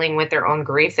busy dealing with their own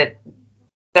grief that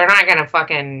they're not going to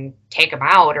fucking take him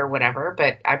out or whatever.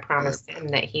 But I promised him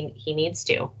that he needs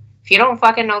to. If you don't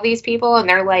fucking know these people and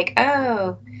they're like,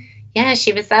 oh, yeah,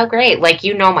 she was so great. Like,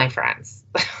 my friends.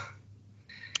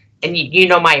 And you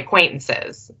know my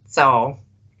acquaintances. So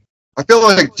I feel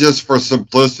like just for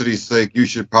simplicity's sake, you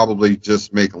should probably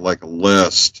just make like a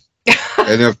list.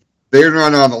 And if they're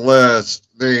not on the list,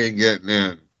 they ain't getting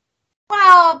in.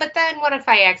 Well, but then what if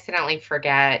I accidentally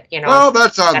forget, Well,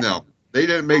 that's on them. They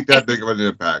didn't make that big of an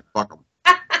impact. Fuck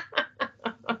them.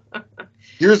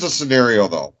 Here's a scenario,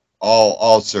 though.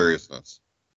 All seriousness.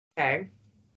 Okay.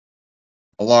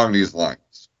 Along these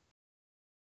lines.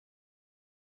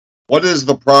 What is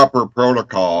the proper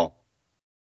protocol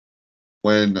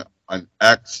when an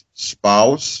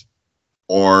ex-spouse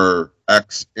or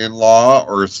ex-in-law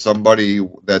or somebody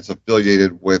that's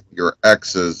affiliated with your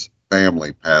ex's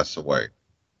family pass away?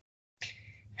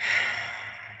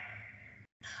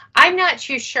 I'm not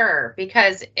too sure,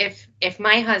 because if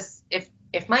my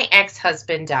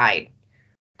ex-husband died,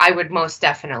 I would most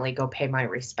definitely go pay my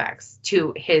respects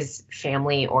to his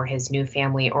family or his new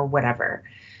family or whatever.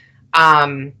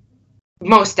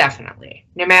 Most definitely.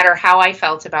 No matter how I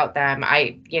felt about them,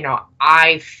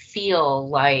 I feel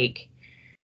like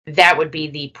that would be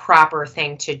the proper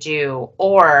thing to do.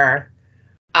 Or,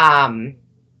 because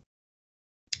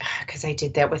I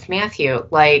did that with Matthew.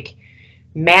 Like,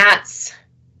 Matt's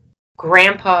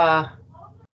grandpa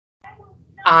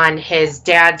on his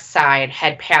dad's side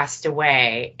had passed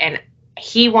away, and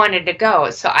he wanted to go,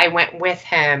 so I went with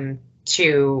him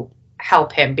to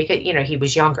help him because he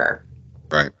was younger.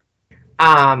 Right.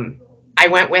 I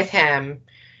went with him,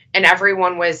 and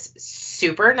everyone was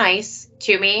super nice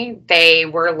to me. They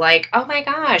were like, oh my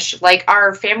gosh, like,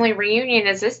 our family reunion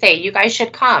is this day, you guys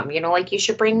should come, like, you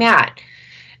should bring Matt.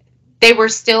 They were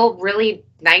still really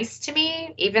nice to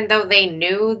me, even though they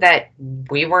knew that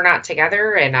we were not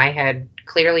together and I had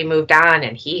clearly moved on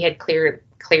and he had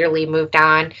clearly moved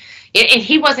on. And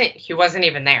he wasn't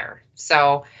even there.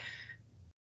 So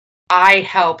I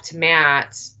helped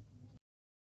Matt,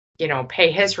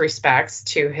 pay his respects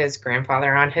to his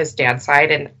grandfather on his dad's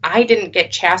side, and I didn't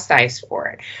get chastised for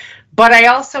it. But I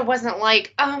also wasn't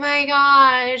like, oh my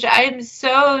gosh, I'm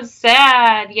so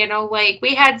sad. Like,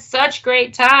 we had such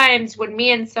great times when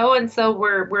me and so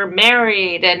were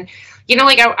married. And,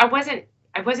 like, I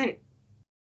wasn't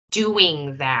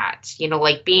doing that,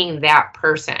 like, being that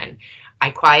person. I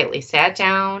quietly sat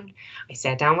down. I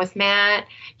sat down with Matt.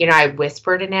 I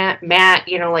whispered to Matt,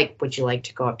 like, would you like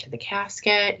to go up to the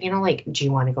casket? Like, do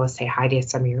you want to go say hi to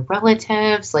some of your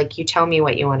relatives? Like, you tell me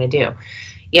what you want to do.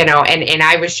 And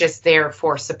I was just there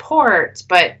for support,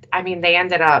 but I mean, they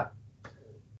ended up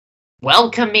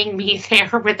welcoming me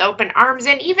there with open arms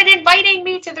and even inviting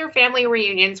me to their family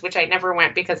reunions, which I never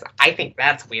went because I think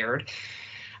that's weird.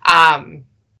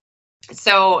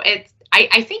 So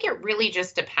I think it really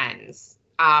just depends.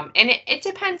 And it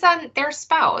depends on their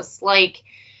spouse. Like,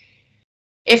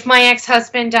 if my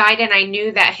ex-husband died and I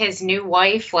knew that his new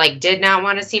wife, like, did not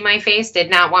want to see my face, did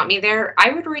not want me there,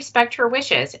 I would respect her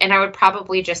wishes, and I would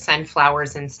probably just send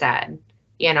flowers instead,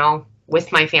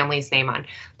 with my family's name on.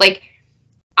 Like,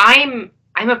 I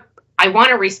want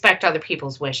to respect other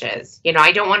people's wishes.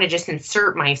 I don't want to just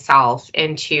insert myself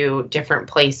into different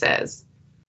places.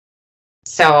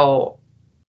 So,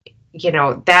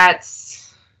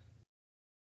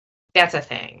 that's a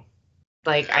thing.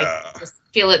 Like, I just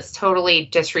feel it's totally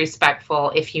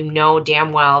disrespectful if you know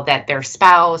damn well that their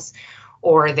spouse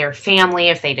or their family,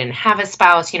 if they didn't have a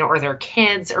spouse, or their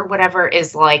kids or whatever,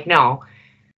 is like, no,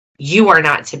 you are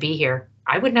not to be here.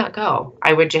 I would not go.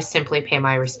 I would just simply pay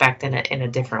my respect in a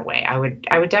different way. I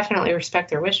would definitely respect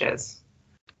their wishes.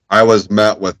 I was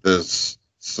met with this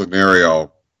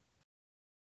scenario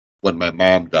when my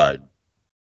mom died.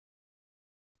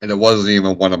 And it wasn't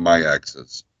even one of my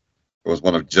exes. It was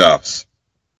one of Jeff's.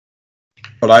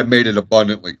 But I made it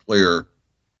abundantly clear.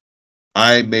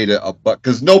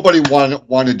 Because nobody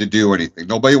wanted to do anything.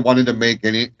 Nobody wanted to make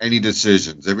any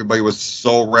decisions. Everybody was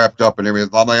so wrapped up in everything.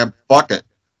 I'm like, fuck it.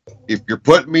 If you're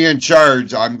putting me in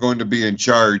charge, I'm going to be in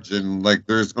charge. And, like,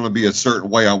 there's going to be a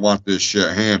certain way I want this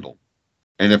shit handled.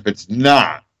 And if it's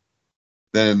not,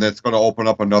 then that's going to open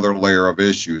up another layer of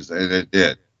issues. And it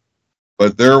did.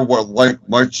 But there were, like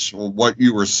much what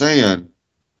you were saying,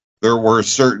 there were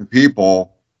certain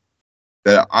people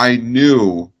that I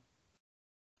knew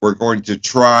were going to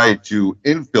try to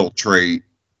infiltrate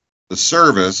the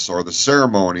service or the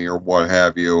ceremony or what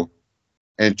have you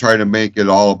and try to make it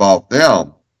all about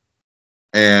them.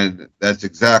 And that's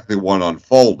exactly what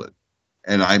unfolded.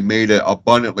 And I made it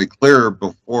abundantly clear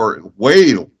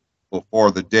way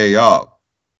before the day of.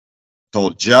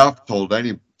 Told Jeff, told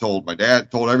my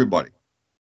dad, told everybody.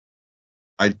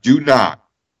 I do not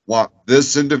want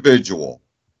this individual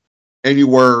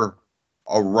anywhere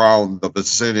around the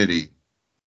vicinity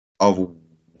of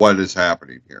what is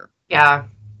happening here. Yeah.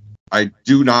 I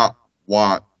do not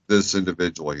want this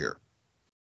individual here.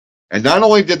 And not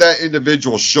only did that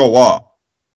individual show up,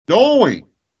 knowing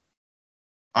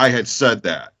I had said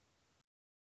that,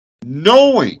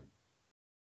 knowing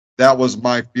that was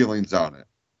my feelings on it,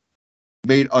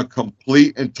 made a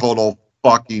complete and total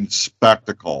fucking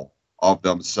spectacle of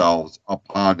themselves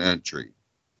upon entry.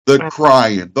 The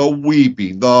crying, the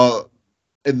weeping,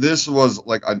 and this was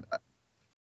like a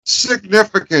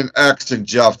significant X in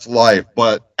Jeff's life,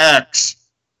 but X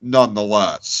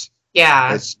nonetheless.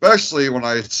 Yeah. Especially when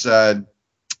I said,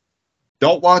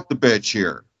 don't want the bitch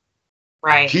here.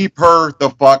 Right. Keep her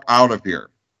the fuck out of here.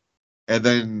 And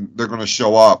then they're going to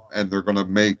show up and they're going to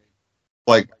make,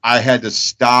 like, I had to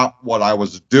stop what I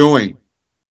was doing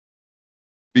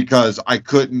because I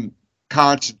couldn't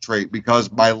concentrate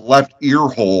because my left ear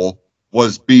hole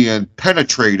was being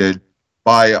penetrated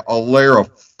by a layer of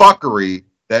fuckery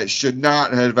that should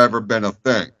not have ever been a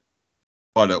thing.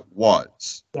 But it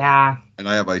was. Yeah. And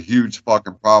I have a huge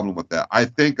fucking problem with that. I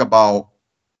think about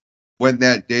when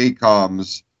that day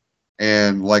comes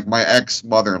and, like, my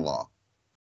ex-mother-in-law,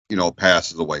 you know,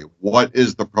 passes away. What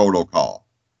is the protocol?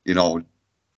 You know,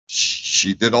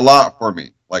 she did a lot for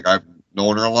me. Like, I've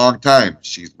known her a long time.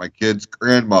 She's my kid's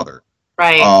grandmother.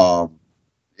 Right.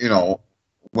 You know,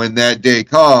 when that day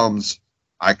comes,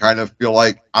 I kind of feel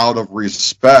like out of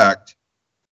respect,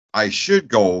 I should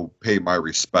go pay my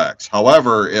respects.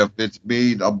 However, if it's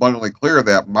made abundantly clear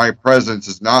that my presence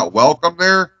is not welcome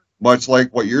there, much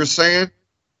like what you're saying,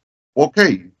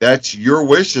 okay, that's your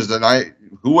wishes, and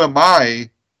who am I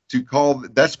to call?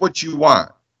 That's what you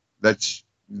want. This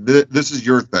is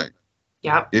your thing.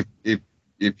 Yep.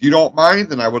 If you don't mind,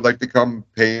 then I would like to come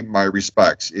pay my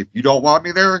respects. If you don't want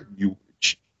me there,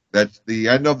 that's the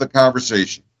end of the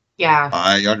conversation. Yeah.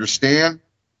 I understand.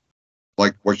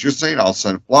 Like what you're saying, I'll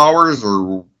send flowers,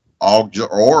 or I'll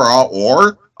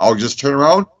just turn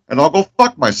around and I'll go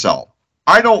fuck myself.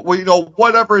 I don't, you know,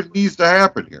 whatever needs to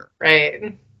happen here.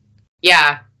 Right.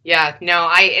 Yeah. Yeah. No,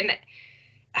 I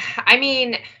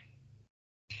mean,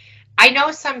 I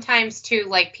know sometimes too,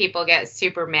 like, people get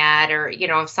super mad, or, you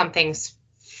know, if something's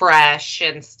fresh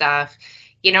and stuff,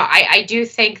 you know, I do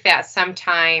think that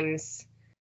sometimes,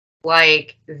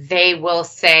 like, they will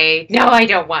say, no, I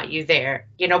don't want you there,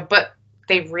 you know, but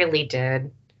they really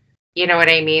did. You know what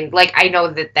I mean? Like, I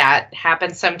know that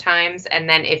happens sometimes. And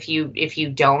then if you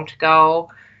don't go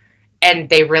and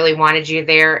they really wanted you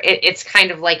there, it's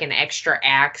kind of like an extra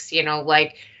axe, you know,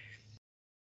 like,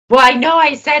 well, I know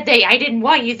I said that I didn't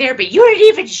want you there, but you didn't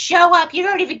even show up. You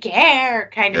don't even care,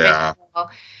 kind of. Yeah.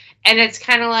 And it's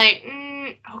kind of like,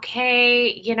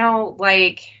 okay, you know,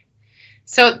 like,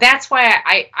 so that's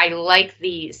why I like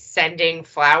the sending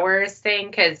flowers thing,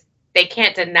 because they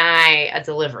can't deny a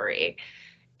delivery.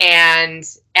 And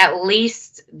at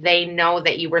least they know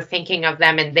that you were thinking of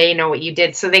them and they know what you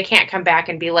did. So they can't come back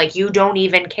and be like, you don't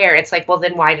even care. It's like, well,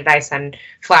 then why did I send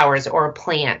flowers or a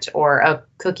plant or a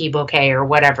cookie bouquet or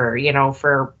whatever, you know,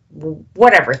 for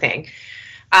whatever thing.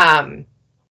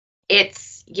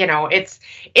 It's, you know,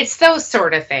 it's those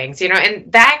sort of things, you know,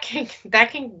 and that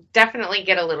can definitely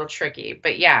get a little tricky.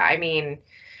 But yeah, I mean,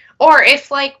 or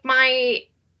if, like, my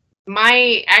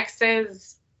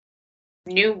ex's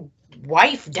new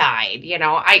wife died, you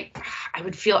know, I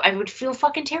would feel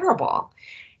fucking terrible.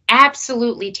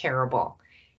 Absolutely terrible.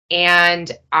 And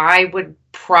I would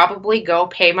probably go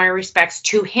pay my respects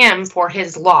to him for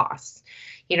his loss.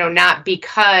 You know, not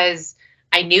because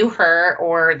I knew her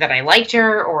or that I liked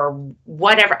her or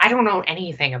whatever. I don't know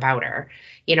anything about her,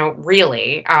 you know,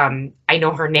 really. I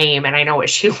know her name and I know what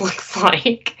she looks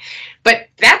like, but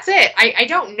that's it. I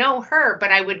don't know her,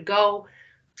 but I would go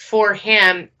for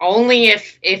him only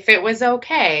if it was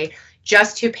okay,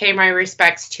 just to pay my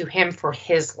respects to him for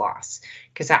his loss,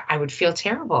 because I would feel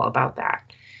terrible about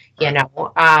that, you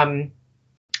know.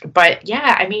 But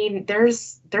yeah, I mean,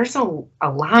 there's a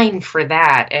line for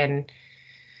that, and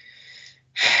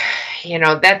you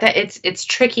know, that it's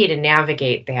tricky to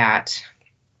navigate that.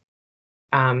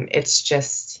 It's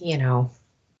just, you know,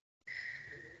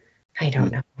 I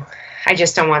don't know. I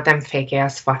just don't want them fake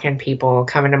ass fucking people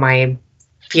coming to my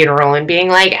funeral and being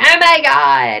like, oh my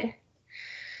God,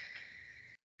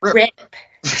 rip.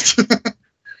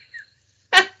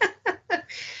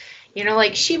 You know,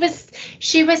 like, she was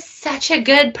such a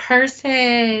good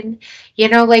person, you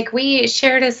know, like, we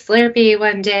shared a Slurpee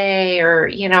one day, or,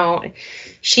 you know,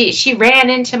 she ran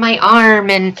into my arm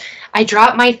and I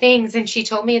dropped my things and she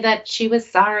told me that she was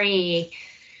sorry.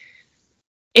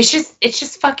 It's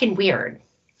just fucking weird.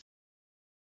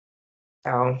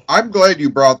 So I'm glad you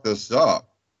brought this up,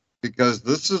 because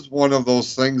this is one of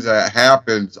those things that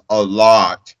happens a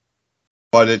lot,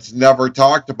 but it's never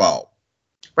talked about.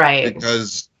 Right.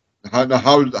 Because how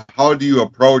do you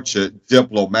approach it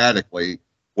diplomatically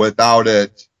without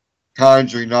it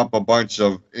conjuring up a bunch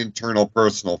of internal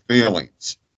personal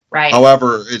feelings? Right.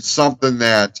 However, it's something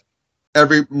that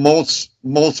most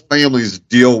families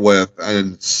deal with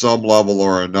in some level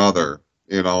or another,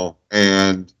 you know,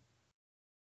 and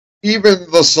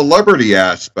even the celebrity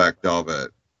aspect of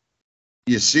it.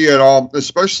 You see it all,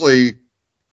 especially,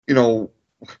 you know,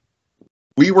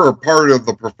 we were a part of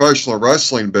the professional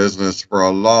wrestling business for a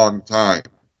long time.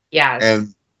 Yes.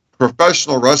 And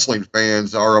professional wrestling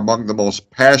fans are among the most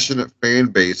passionate fan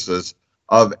bases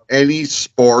of any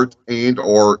sport and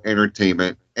or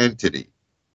entertainment entity.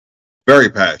 Very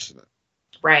passionate.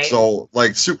 Right. So,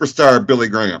 like superstar Billy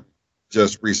Graham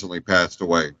just recently passed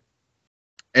away.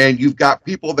 And you've got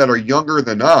people that are younger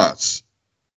than us,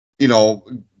 you know,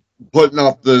 putting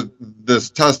up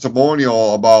this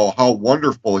testimonial about how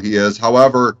wonderful he is.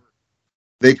 However,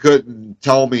 they couldn't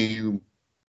tell me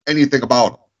anything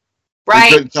about him.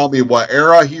 Right. They couldn't tell me what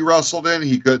era he wrestled in.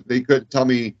 They couldn't tell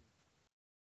me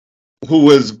who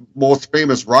his most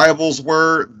famous rivals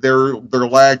were. They're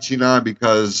latching on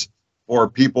because for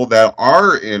people that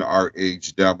are in our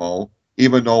age demo,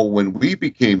 even though when we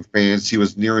became fans, he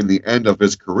was nearing the end of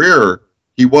his career,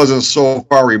 he wasn't so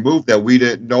far removed that we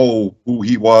didn't know who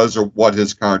he was or what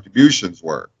his contributions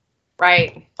were.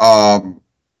 Right.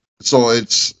 So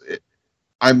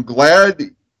I'm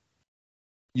glad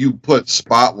you put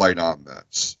spotlight on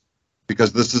this,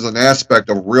 because this is an aspect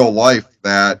of real life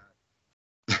that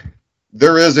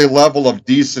there is a level of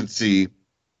decency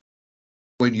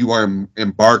when you are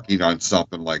embarking on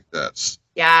something like this.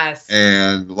 Yes.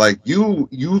 And like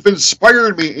you've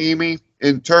inspired me, Amy,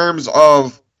 in terms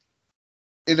of,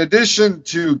 in addition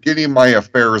to getting my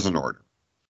affairs in order,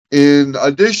 in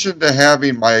addition to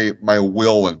having my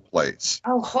will in place.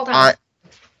 Oh, hold on.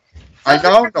 I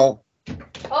now know.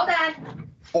 Hold on.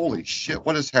 Holy shit,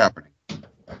 what is happening?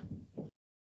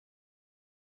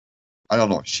 I don't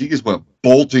know. She just went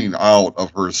bolting out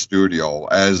of her studio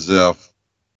as if,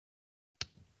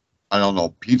 I don't know,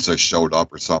 pizza showed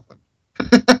up or something.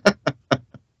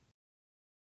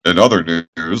 In other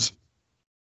news,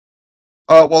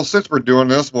 well, since we're doing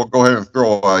this, we'll go ahead and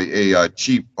throw a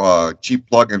cheap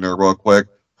plug in there real quick.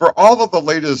 For all of the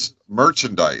latest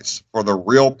merchandise for the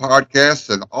Real Podcast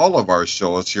and all of our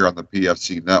shows here on the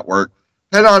PFC Network,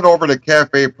 head on over to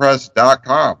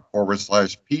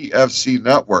cafepress.com/PFC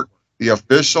Network, the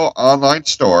official online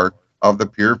store of the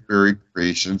Pure Fury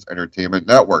Creations Entertainment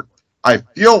Network. I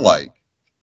feel like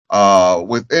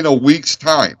within a week's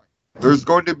time, there's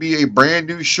going to be a brand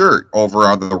new shirt over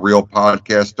on the Real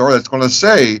Podcast store that's going to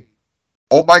say,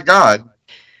 "Oh my God,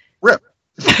 Rip."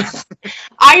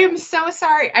 I am so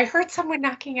sorry. I heard someone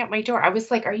knocking at my door. I was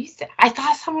like, I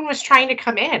thought someone was trying to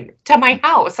come in to my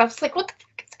house. I was like, what the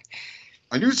fuck is that?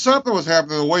 I knew something was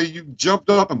happening the way you jumped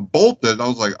up and bolted. I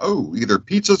was like, oh, either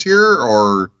pizza's here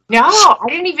or... No, I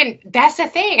didn't even, that's the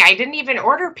thing. I didn't even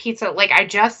order pizza. Like, I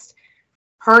just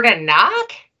heard a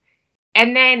knock,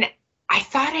 and then I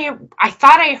thought I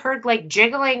heard like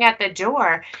jiggling at the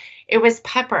door. It was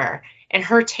Pepper and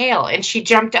her tail, and she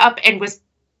jumped up and was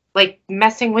like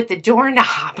messing with the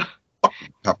doorknob.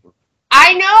 Pepper.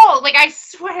 I know, like I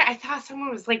swear, I thought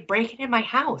someone was like breaking in my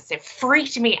house. It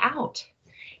freaked me out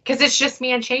because it's just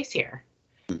me and Chase here.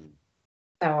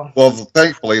 So. Well,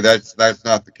 thankfully, that's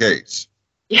not the case.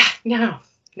 Yeah, no,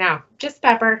 just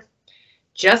Pepper,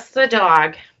 just the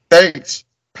dog. Thanks,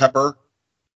 Pepper.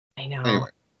 I know. Anyway.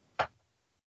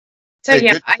 So hey,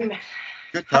 yeah,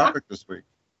 good topic this week.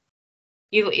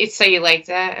 So you liked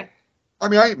that? I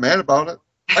mean, I ain't mad about it.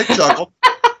 I chuckled.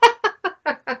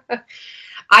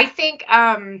 I think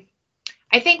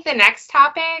the next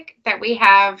topic that we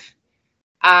have,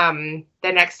 the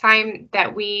next time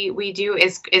that we do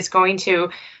is going to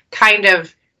kind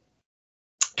of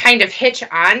hitch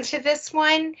on to this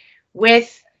one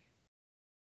with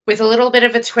a little bit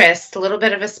of a twist, a little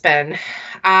bit of a spin.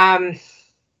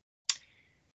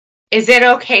 Is it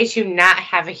okay to not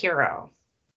have a hero?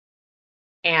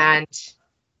 And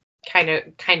kind of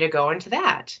go into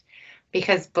that,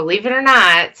 because believe it or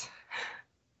not,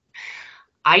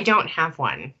 I don't have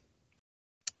one.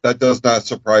 That does not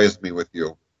surprise me with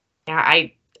you. Yeah,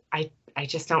 I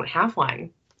just don't have one.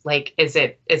 Like, is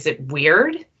it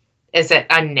weird? Is it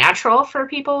unnatural for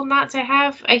people not to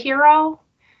have a hero?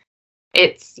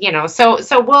 It's,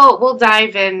 so we'll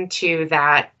dive into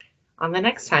that on the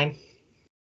next time.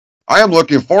 I am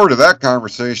looking forward to that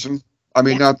conversation. I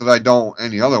mean, not that I don't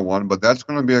any other one, but that's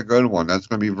going to be a good one. That's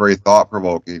going to be very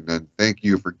thought-provoking. And thank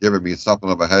you for giving me something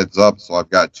of a heads up, so I've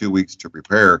got 2 weeks to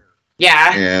prepare.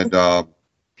 Yeah. And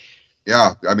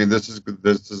yeah, I mean, that's a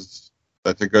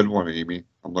good one, Amy.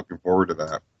 I'm looking forward to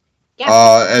that.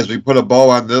 Yeah. As we put a bow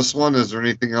on this one, is there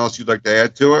anything else you'd like to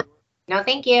add to it? No,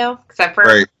 thank you. Except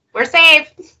for we're safe.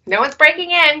 No one's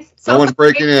breaking in. No one's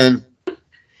breaking in.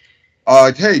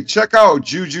 Hey, check out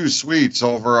Juju Sweets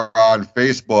over on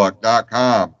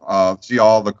Facebook.com. See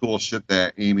all the cool shit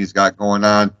that Amy's got going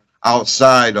on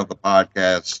outside of the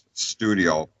podcast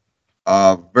studio.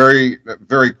 Very,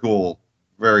 very cool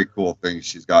things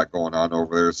she's got going on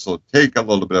over there. So take a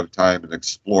little bit of time and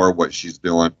explore what she's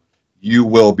doing. you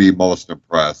will be most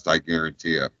impressed. I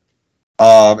guarantee it.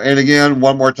 And again,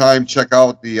 one more time, check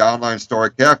out the online store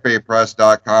at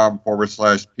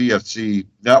cafepress.com/PFC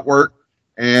network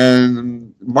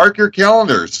and mark your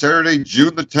calendar. Saturday,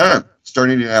 June the 10th,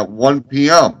 starting at 1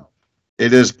 p.m.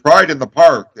 It is Pride in the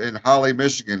Park in Holly,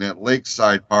 Michigan at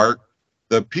Lakeside Park.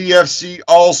 The PFC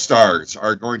All-Stars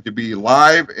are going to be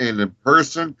live and in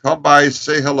person. Come by,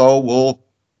 say hello.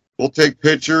 We'll take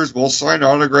pictures. We'll sign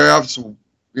autographs.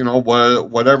 You know,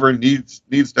 whatever needs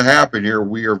to happen here.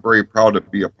 We are very proud to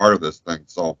be a part of this thing.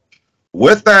 So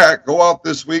with that, go out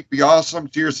this week. Be awesome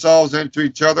to yourselves and to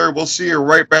each other. We'll see you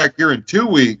right back here in 2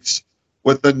 weeks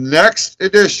with the next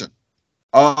edition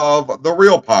of The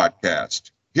Real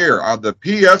Podcast here on the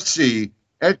PFC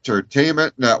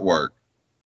Entertainment Network.